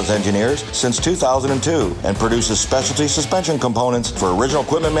as well as engineers since 2002 and produces specialty suspension components for original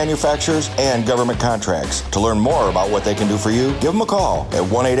equipment manufacturers and government contracts. To learn more about what they can do for you, give them a call at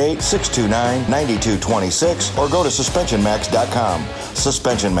 188-629-9226 or go to suspensionmax.com.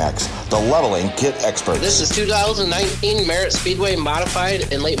 Suspension Max, the leveling kit experts. This is 2019 Merritt Speedway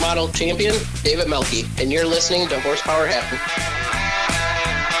Modified and Late Model Champion, David Melke, and you're listening to Horsepower Happen.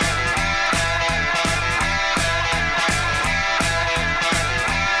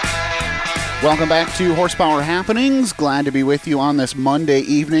 Welcome back to Horsepower Happenings. Glad to be with you on this Monday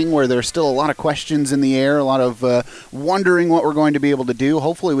evening where there's still a lot of questions in the air, a lot of wondering what we're going to be able to do.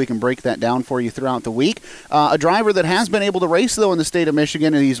 Hopefully we can break that down for you throughout the week. A driver that has been able to race, though, in the state of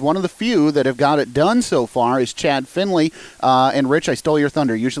Michigan, and he's one of the few that have got it done so far, is Chad Finley. And Rich, I stole your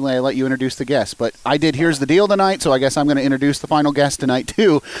thunder. Usually I let you introduce the guest, but I did Here's the Deal tonight, so I guess I'm going to introduce the final guest tonight,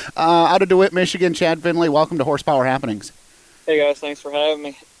 too. Out of DeWitt, Michigan, Chad Finley, welcome to Horsepower Happenings. Hey, guys. Thanks for having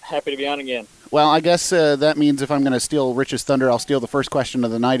me. Happy to be on again. Well, I guess that means if I'm going to steal Rich's thunder, I'll steal the first question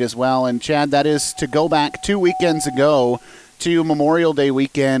of the night as well. And, Chad, that is to go back 2 weekends ago to Memorial Day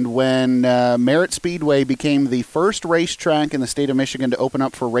weekend when Merritt Speedway became the first racetrack in the state of Michigan to open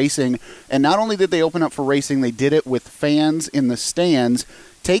up for racing. And not only did they open up for racing, they did it with fans in the stands.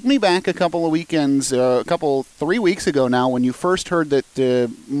 Take me back a couple of weekends, 3 weeks ago now, when you first heard that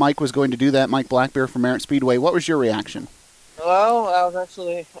Mike was going to do that, Mike Blackbear from Merritt Speedway. What was your reaction? Well, I was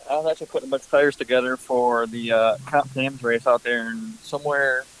actually putting a bunch of tires together for the Comp Games race out there, and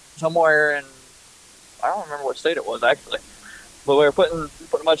somewhere in, I don't remember what state it was actually, but we were putting a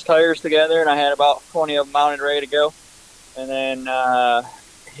bunch of tires together, and I had about 20 of them mounted ready to go, and then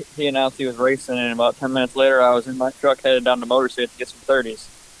he announced he was racing, and about 10 minutes later, I was in my truck headed down to Motor City to get some 30s.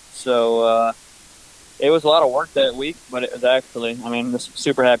 So it was a lot of work that week, but it was actually, just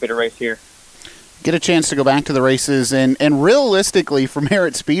super happy to race here. Get a chance to go back to the races, and realistically for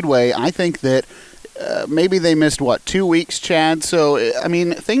Merritt Speedway, I think that maybe they missed 2 weeks, Chad. So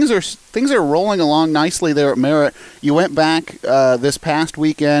things are rolling along nicely there at Merritt. You went back this past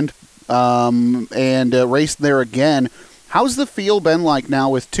weekend and raced there again. How's the feel been like now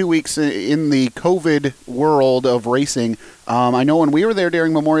with 2 weeks in the COVID world of racing? I know when we were there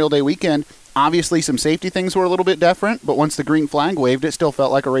during Memorial Day weekend, obviously some safety things were a little bit different, but once the green flag waved, it still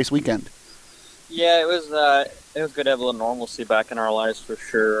felt like a race weekend. Yeah, it was good to have a little normalcy back in our lives for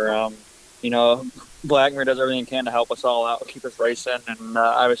sure. Blackmer does everything he can to help us all out, keep us racing, and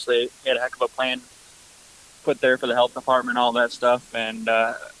obviously he had a heck of a plan put there for the health department and all that stuff. And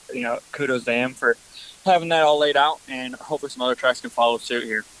kudos to him for having that all laid out, and hopefully some other tracks can follow suit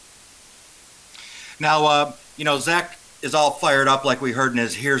here. Now, Zach is all fired up like we heard in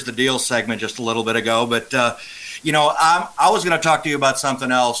his Here's the Deal segment just a little bit ago, but I was going to talk to you about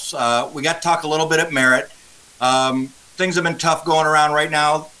something else. We got to talk a little bit at Merritt. Things have been tough going around right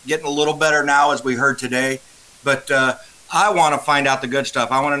now, getting a little better now as we heard today. But I want to find out the good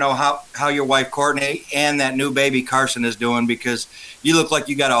stuff. I want to know how your wife Courtney and that new baby Carson is doing, because you look like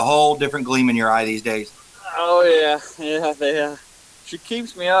you got a whole different gleam in your eye these days. Oh, yeah. She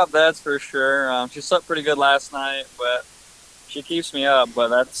keeps me up, that's for sure. She slept pretty good last night, but she keeps me up, but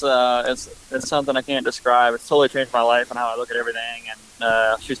that's it's something I can't describe. It's totally changed my life and how I look at everything, and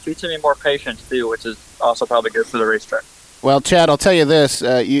she's teaching me more patience too, which is also probably good for the racetrack. Well, Chad, I'll tell you this: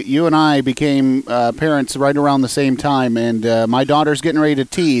 you and I became parents right around the same time, and my daughter's getting ready to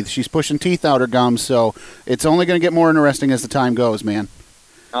teeth. She's pushing teeth out her gums, so it's only going to get more interesting as the time goes, man.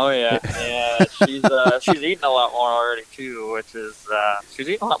 Oh yeah. She's eating a lot more already too, which is she's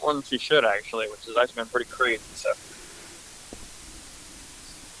eating a lot more than she should actually, which has actually been pretty crazy. So.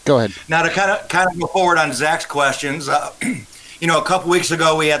 Go ahead. Now to kind of go forward on Zach's questions, a couple weeks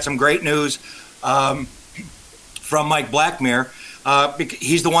ago we had some great news from Mike Blackmer.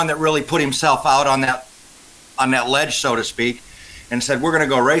 He's the one that really put himself out on that ledge, so to speak, and said we're going to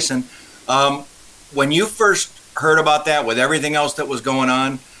go racing. When you first heard about that, with everything else that was going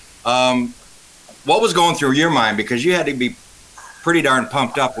on, what was going through your mind? Because you had to be pretty darn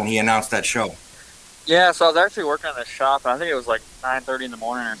pumped up when he announced that show. Yeah, so I was actually working in the shop, and I think it was like 9:30 in the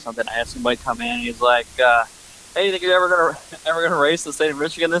morning or something. I had somebody come in, and he's like, "Hey, you think you're ever gonna race the state of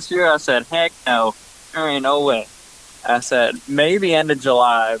Michigan this year?" I said, "Heck no, there ain't no way." I said, "Maybe end of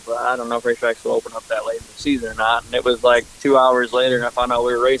July, but I don't know if racetracks will open up that late in the season or not." And it was like 2 hours later, and I found out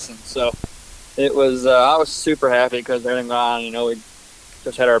we were racing. So it was I was super happy because everything on. We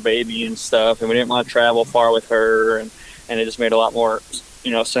just had our baby and stuff, and we didn't want to travel far with her, and it just made a lot more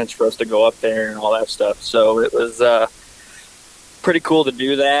sense for us to go up there and all that stuff. So it was pretty cool to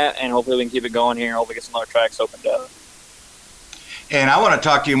do that, and hopefully we can keep it going here and hopefully get some other tracks opened up. And I want to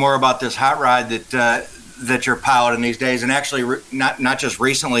talk to you more about this hot rod that you're piloting these days, and actually not just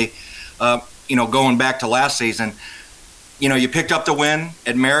recently, going back to last season. You picked up the win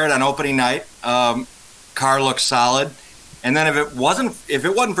at Merritt on opening night. Car looks solid. And then if it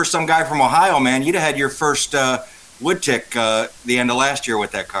wasn't for some guy from Ohio, man, you'd have had your first wood tick the end of last year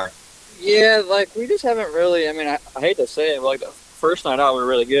with that car. Yeah, we just haven't really. I mean, I hate to say it, but the first night out we were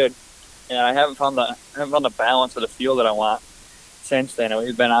really good, and I haven't found the balance of the feel that I want since then.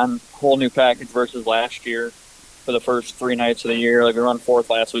 We've been on a whole new package versus last year for the first 3 nights of the year. We run 4th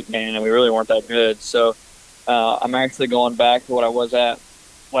last weekend, and we really weren't that good. So I'm actually going back to what I was at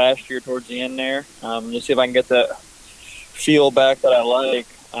last year towards the end there, to see if I can get that feel back that I like.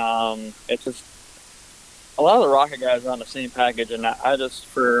 It's just a lot of the Rocket guys are on the same package, and I just,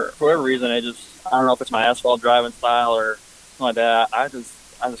 for whatever reason, I don't know if it's my asphalt driving style or something like that. I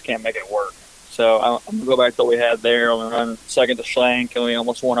just can't make it work. So I'm gonna go back to what we had there. I'm gonna run second to Schlenk, and we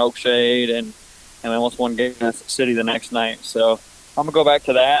almost won Oakshade, and we almost won Gateway City the next night. So I'm gonna go back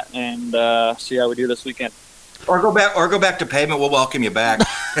to that and see how we do this weekend. Or go back to pavement. We'll welcome you back.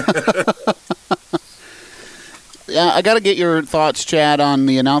 Yeah, I got to get your thoughts, Chad, on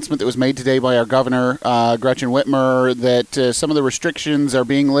the announcement that was made today by our governor, Gretchen Whitmer, that some of the restrictions are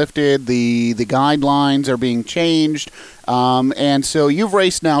being lifted, the guidelines are being changed. And so you've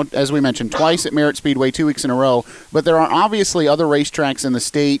raced now, as we mentioned, twice at Merritt Speedway, 2 weeks in a row. But there are obviously other racetracks in the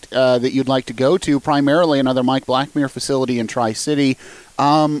state that you'd like to go to, primarily another Mike Blackmere facility in Tri-City.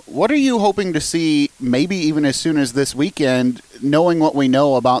 What are you hoping to see, maybe even as soon as this weekend, knowing what we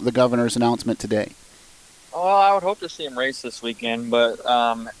know about the governor's announcement today? Well, I would hope to see him race this weekend, but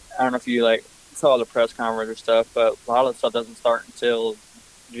I don't know if you saw the press conference or stuff, but a lot of the stuff doesn't start until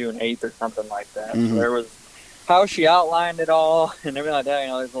June 8th or something like that. Mm-hmm. So there was how she outlined it all and everything like that.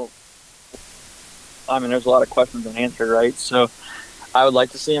 There's a lot of questions unanswered, right? So I would like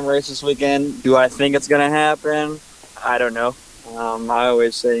to see him race this weekend. Do I think it's going to happen? I don't know. I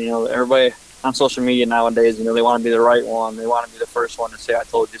always say, everybody on social media nowadays, they want to be the right one. They want to be the first one to say, I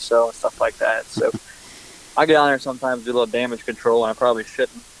told you so, and stuff like that. So I get on there sometimes, do a little damage control, and I probably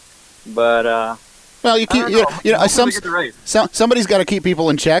shouldn't. But, well, somebody's got to keep people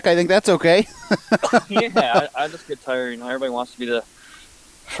in check. I think that's okay. Yeah, I just get tired. Everybody wants to be the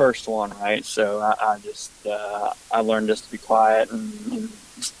first one, right? So I learned just to be quiet and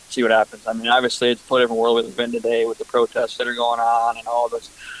see what happens. I mean, obviously, it's a totally different world we've been today with the protests that are going on and all this.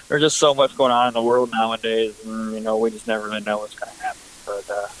 There's just so much going on in the world nowadays, and, we just never really know what's going to happen. But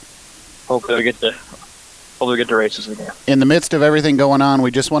hopefully we get to race this weekend. In the midst of everything going on, we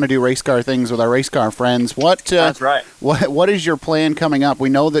just want to do race car things with our race car friends. That's right. What is your plan coming up? We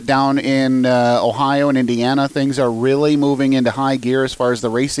know that down in Ohio and Indiana, things are really moving into high gear as far as the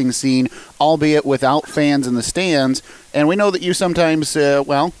racing scene, albeit without fans in the stands. And we know that you sometimes,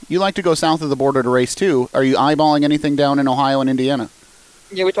 you like to go south of the border to race too. Are you eyeballing anything down in Ohio and Indiana?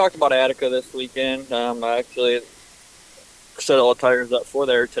 Yeah, we talked about Attica this weekend. I actually set all the tires up for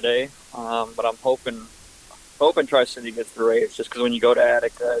there today, but I'm hoping Tri-City gets the race, just because when you go to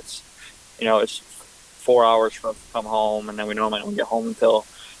Attica, it's 4 hours from home, and then we normally don't get home until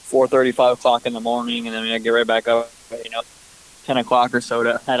 4:30, 5 o'clock in the morning, and then we gotta get right back up at 10 o'clock or so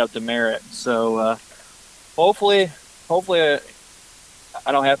to head up to Merritt. So hopefully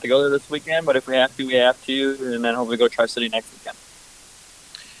I don't have to go there this weekend, but if we have to, we have to, and then hopefully go Tri-City next weekend.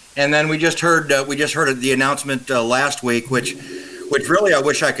 And then we just heard the announcement last week, which really I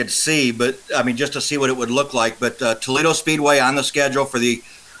wish I could see, but I mean, just to see what it would look like. But Toledo Speedway on the schedule for the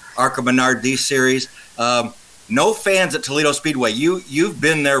ARCA Menard D Series. No fans at Toledo Speedway. You've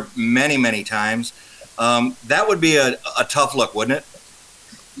been there many, many times. That would be a tough look, wouldn't it?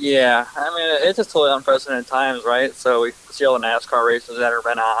 Yeah, I mean, it's just totally unprecedented times, right? So we see all the NASCAR races that have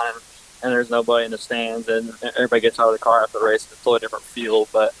been on, and there's nobody in the stands, and everybody gets out of the car after the race. It's a totally different feel,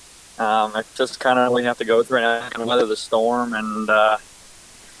 but it's just kind of we have to go through and kind of weather the storm. And I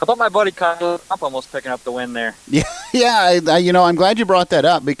thought my buddy Kyle Trump almost picking up the win there. Yeah. I'm glad you brought that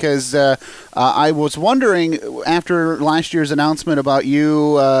up, because I was wondering after last year's announcement about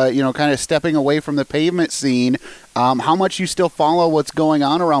you, kind of stepping away from the pavement scene, how much you still follow what's going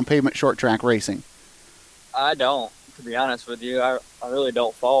on around pavement short track racing. I don't, to be honest with you. I really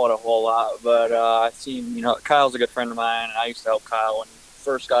don't follow it a whole lot, but I've seen, Kyle's a good friend of mine, and I used to help Kyle when he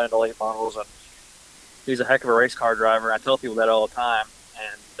first got into late models, and he's a heck of a race car driver. I tell people that all the time,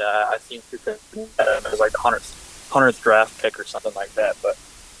 and I've seen there's like the 100th draft pick or something like that, but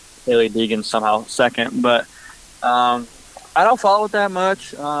Haley Deegan's somehow second. But I don't follow it that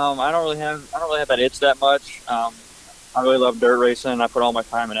much. I don't really have that itch that much. I really love dirt racing, and I put all my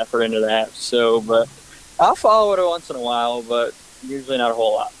time and effort into that. So, but I'll follow it once in a while, but usually not a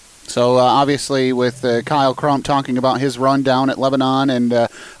whole lot. So obviously with Kyle Crump talking about his run down at Lebanon and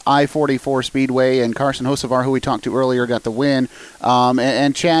I-44 Speedway, and Carson Hocevar, who we talked to earlier, got the win.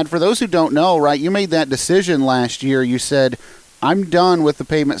 And Chad, for those who don't know, right, you made that decision last year. You said, I'm done with the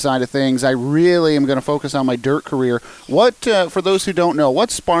pavement side of things. I really am going to focus on my dirt career. What, for those who don't know, what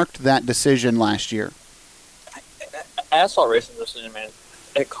sparked that decision last year? Asphalt racing decision, man,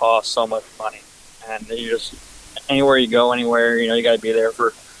 it costs so much money. And you just, anywhere you go, anywhere, you got to be there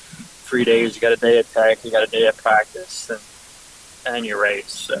for 3 days. You got a day of tech, you got a day of practice, and then you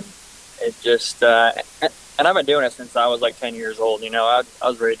race. And it just, and I've been doing it since I was like 10 years old. I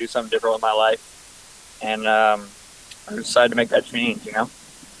was ready to do something different with my life, and I decided to make that change.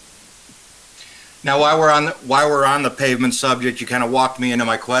 Now, while we're on the pavement subject, you kind of walked me into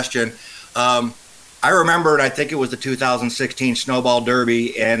my question. I remembered, I think it was the 2016 Snowball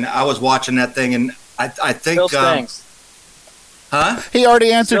Derby, and I was watching that thing, and I think. Still stings. Huh? He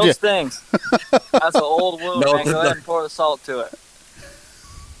already answered Still you. stings. That's an old wound, man. Go ahead and pour the salt to it.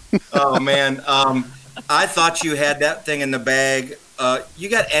 Oh, man. I thought you had that thing in the bag. You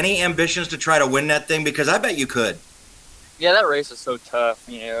got any ambitions to try to win that thing? Because I bet you could. Yeah, that race is so tough,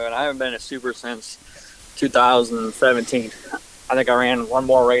 and I haven't been a super since 2017. I think I ran one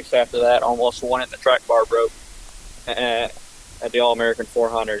more race after that, almost won it, the track bar broke at the All-American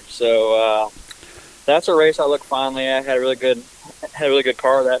 400. So that's a race I look fondly at. Had a really good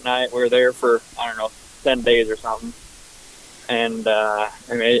car that night. We were there for, 10 days or something. And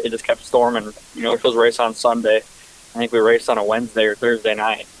it just kept storming. We were supposed to race on Sunday. I think we raced on a Wednesday or Thursday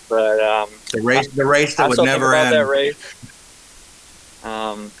night. But the race that would never end. That race,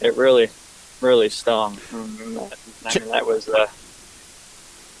 it really, really stung. That was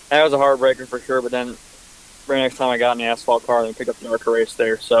a heartbreaker for sure. But then, very next time I got in the asphalt car, and picked up the ARCA race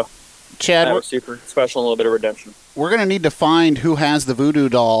there. So Chad, that was super special, and a little bit of redemption. We're going to need to find who has the voodoo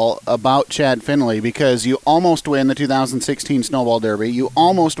doll about Chad Finley, because you almost win the 2016 Snowball Derby. You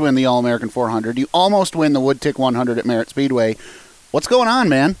almost win the All-American 400. You almost win the Woodtick 100 at Merritt Speedway. What's going on,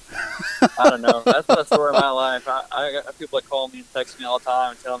 man? I don't know. That's the story of my life. I got people that call me and text me all the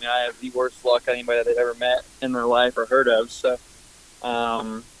time and tell me I have the worst luck anybody that they've ever met in their life or heard of. So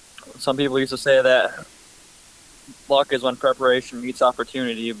some people used to say that luck is when preparation meets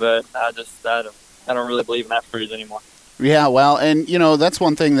opportunity, but I don't really believe in that phrase anymore. Yeah, well, and, that's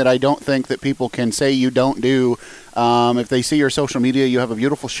one thing that I don't think that people can say you don't do. If they see your social media, you have a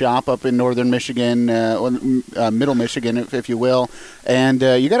beautiful shop up in northern Michigan, middle Michigan, if you will, and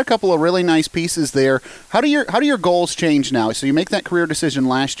you got a couple of really nice pieces there. How do your goals change now? So you make that career decision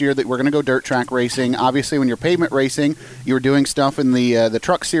last year that we're going to go dirt track racing. Obviously, when you're pavement racing, you were doing stuff in the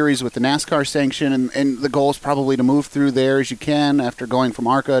truck series with the NASCAR sanction, and the goal is probably to move through there as you can after going from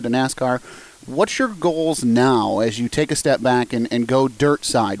ARCA to NASCAR. What's your goals now as you take a step back and go dirt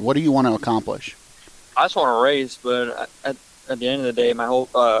side? What do you want to accomplish? I just want to race, but at the end of the day, my whole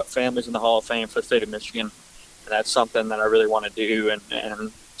family's in the Hall of Fame for the state of Michigan, and that's something that I really want to do, and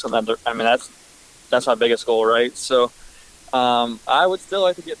something that's my biggest goal, right? So I would still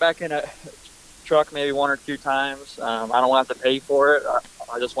like to get back in a truck maybe one or two times. I don't want to have to pay for it.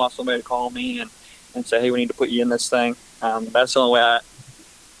 I just want somebody to call me and say, hey, we need to put you in this thing. That's the only way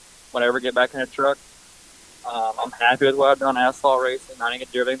when I ever get back in a truck. I'm happy with what I've done asphalt racing. I didn't get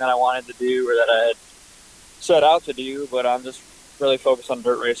to do everything that I wanted to do or that I had set out to do, but I'm just really focused on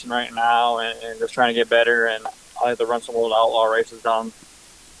dirt racing right now and just trying to get better. And I have to run some World Outlaw races down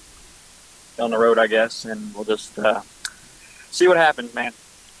the road, I guess, and we'll just see what happens, man.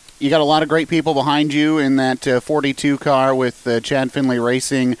 You got a lot of great people behind you in that 42 car with Chad Finley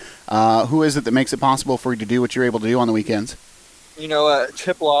Racing. Who is it that makes it possible for you to do what you're able to do on the weekends?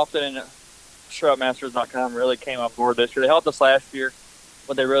 Chip Lofton and ShrubMasters.com really came on board this year. They helped us last year,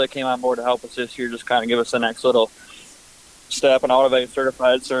 but they really came on board to help us this year, just kind of give us the next little step. And Autovate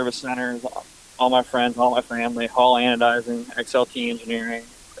Certified Service Centers, all my friends, all my family, Hall Anodizing, XLT Engineering,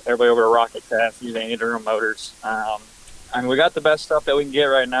 everybody over at Rocket Chassis, Andy Durham Motors. We got the best stuff that we can get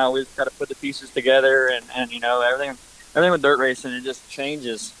right now. We just got to put the pieces together, and everything with dirt racing, it just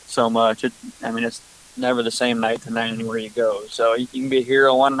changes so much. It's never the same night to night anywhere you go. So you can be a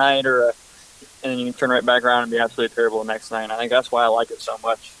hero one night and then you can turn right back around and be absolutely terrible the next night. And I think that's why I like it so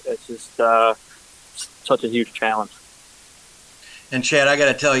much. It's just such a huge challenge. And Chad, I got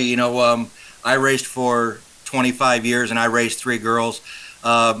to tell you, I raced for 25 years and I raised 3 girls.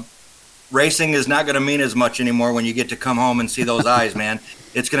 Racing is not going to mean as much anymore when you get to come home and see those eyes, man.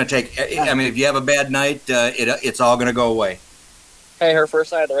 it's going to take. I mean, if you have a bad night, it's all going to go away. Hey, her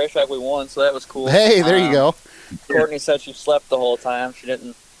first night at the racetrack, we won, so that was cool. Hey, there you go. Courtney said she slept the whole time. She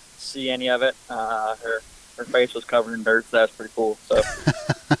didn't see any of it. Her face was covered in dirt, so that's pretty cool. So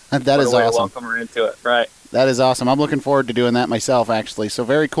that is awesome. Welcome her into it, right? That is awesome. I'm looking forward to doing that myself, actually. So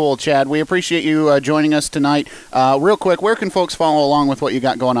very cool, Chad. We appreciate you joining us tonight. Real quick, where can folks follow along with what you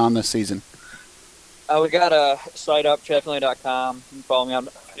got going on this season? We got a site up, ChadFinley.com. You can follow me on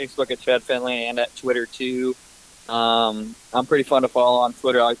Facebook at Chad Finley and at Twitter, too. I'm pretty fun to follow on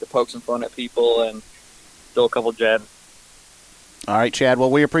Twitter. I like to poke some fun at people and throw a couple jabs. All right, Chad.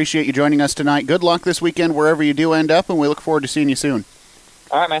 Well, we appreciate you joining us tonight. Good luck this weekend wherever you do end up, and we look forward to seeing you soon.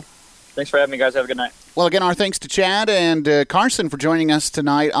 All right, man. Thanks for having me, guys. Have a good night. Well, again, our thanks to Chad and Carson for joining us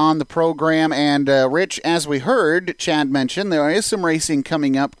tonight on the program. And, Rich, as we heard Chad mention, there is some racing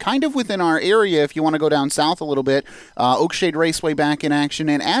coming up kind of within our area if you want to go down south a little bit. Oakshade Raceway back in action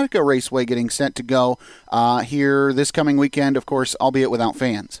and Attica Raceway getting set to go here this coming weekend, of course, albeit without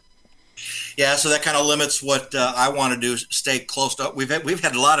fans. Yeah, so that kind of limits what I want to do. Stay close to. We've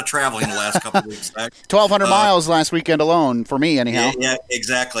had a lot of traveling the last couple of weeks. 1,200 miles last weekend alone for me, anyhow. Yeah,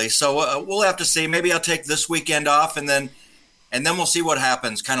 exactly. So we'll have to see. Maybe I'll take this weekend off, and then we'll see what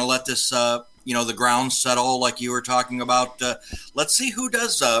happens. Kind of let this, the ground settle, like you were talking about. Let's see who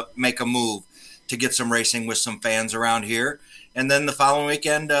does make a move to get some racing with some fans around here, and then the following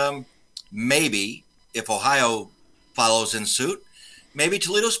weekend, maybe if Ohio follows in suit. Maybe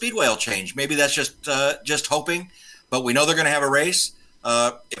Toledo Speedway will change. Maybe that's just hoping, but we know they're going to have a race.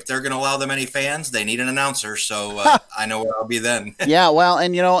 If they're going to allow them any fans, they need an announcer, so I know where I'll be then. Yeah, well,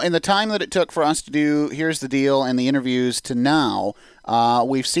 and, in the time that it took for us to do Here's the Deal and the interviews to now,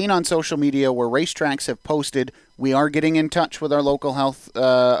 we've seen on social media where racetracks have posted, we are getting in touch with our local health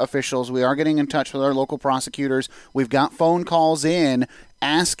officials. We are getting in touch with our local prosecutors. We've got phone calls in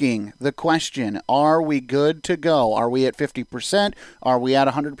asking the question, are we good to go? Are we at 50%? Are we at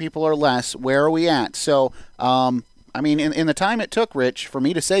 100 people or less? Where are we at? So, in the time it took, Rich, for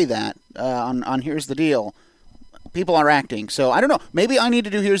me to say that on Here's the Deal, people are acting. So, I don't know. Maybe I need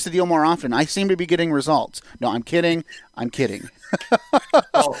to do Here's the Deal more often. I seem to be getting results. No, I'm kidding.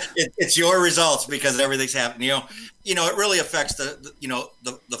 Oh, it's your results because everything's happening. It really affects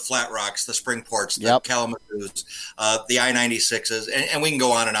the flat rocks, the Springports, the Kalamazoos, the I-96s, and we can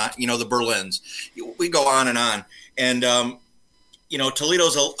go on and on. The Berlins, we go on and on. And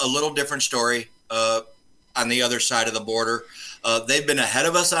Toledo's a little different story on the other side of the border. They've been ahead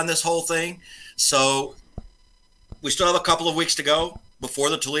of us on this whole thing, so we still have a couple of weeks to go before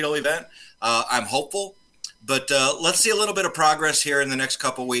the Toledo event. I'm hopeful. But let's see a little bit of progress here in the next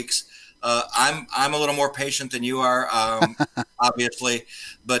couple weeks. I'm a little more patient than you are, obviously.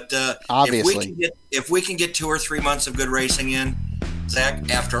 But if we can get 2 or 3 months of good racing in, Zach,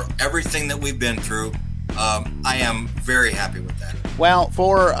 after everything that we've been through, I am very happy with that. Well,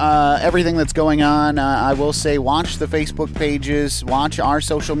 for everything that's going on, I will say watch the Facebook pages, watch our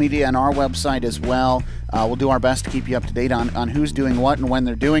social media and our website as well. We'll do our best to keep you up to date on who's doing what and when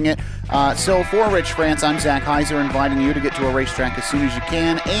they're doing it. So for Rich France, I'm Zach Heiser, inviting you to get to a racetrack as soon as you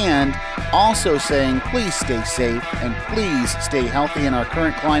can, and also saying please stay safe and please stay healthy in our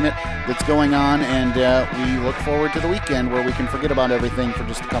current climate that's going on, and we look forward to the weekend where we can forget about everything for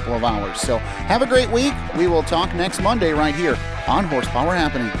just a couple of hours. So have a great week. We will talk next Monday right here on Horsepower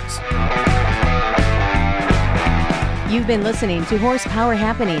Happenings. You've been listening to Horsepower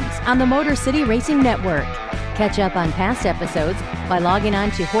Happenings on the Motor City Racing Network. Catch up on past episodes by logging on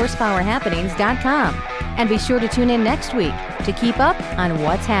to horsepowerhappenings.com. And be sure to tune in next week to keep up on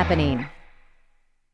what's happening.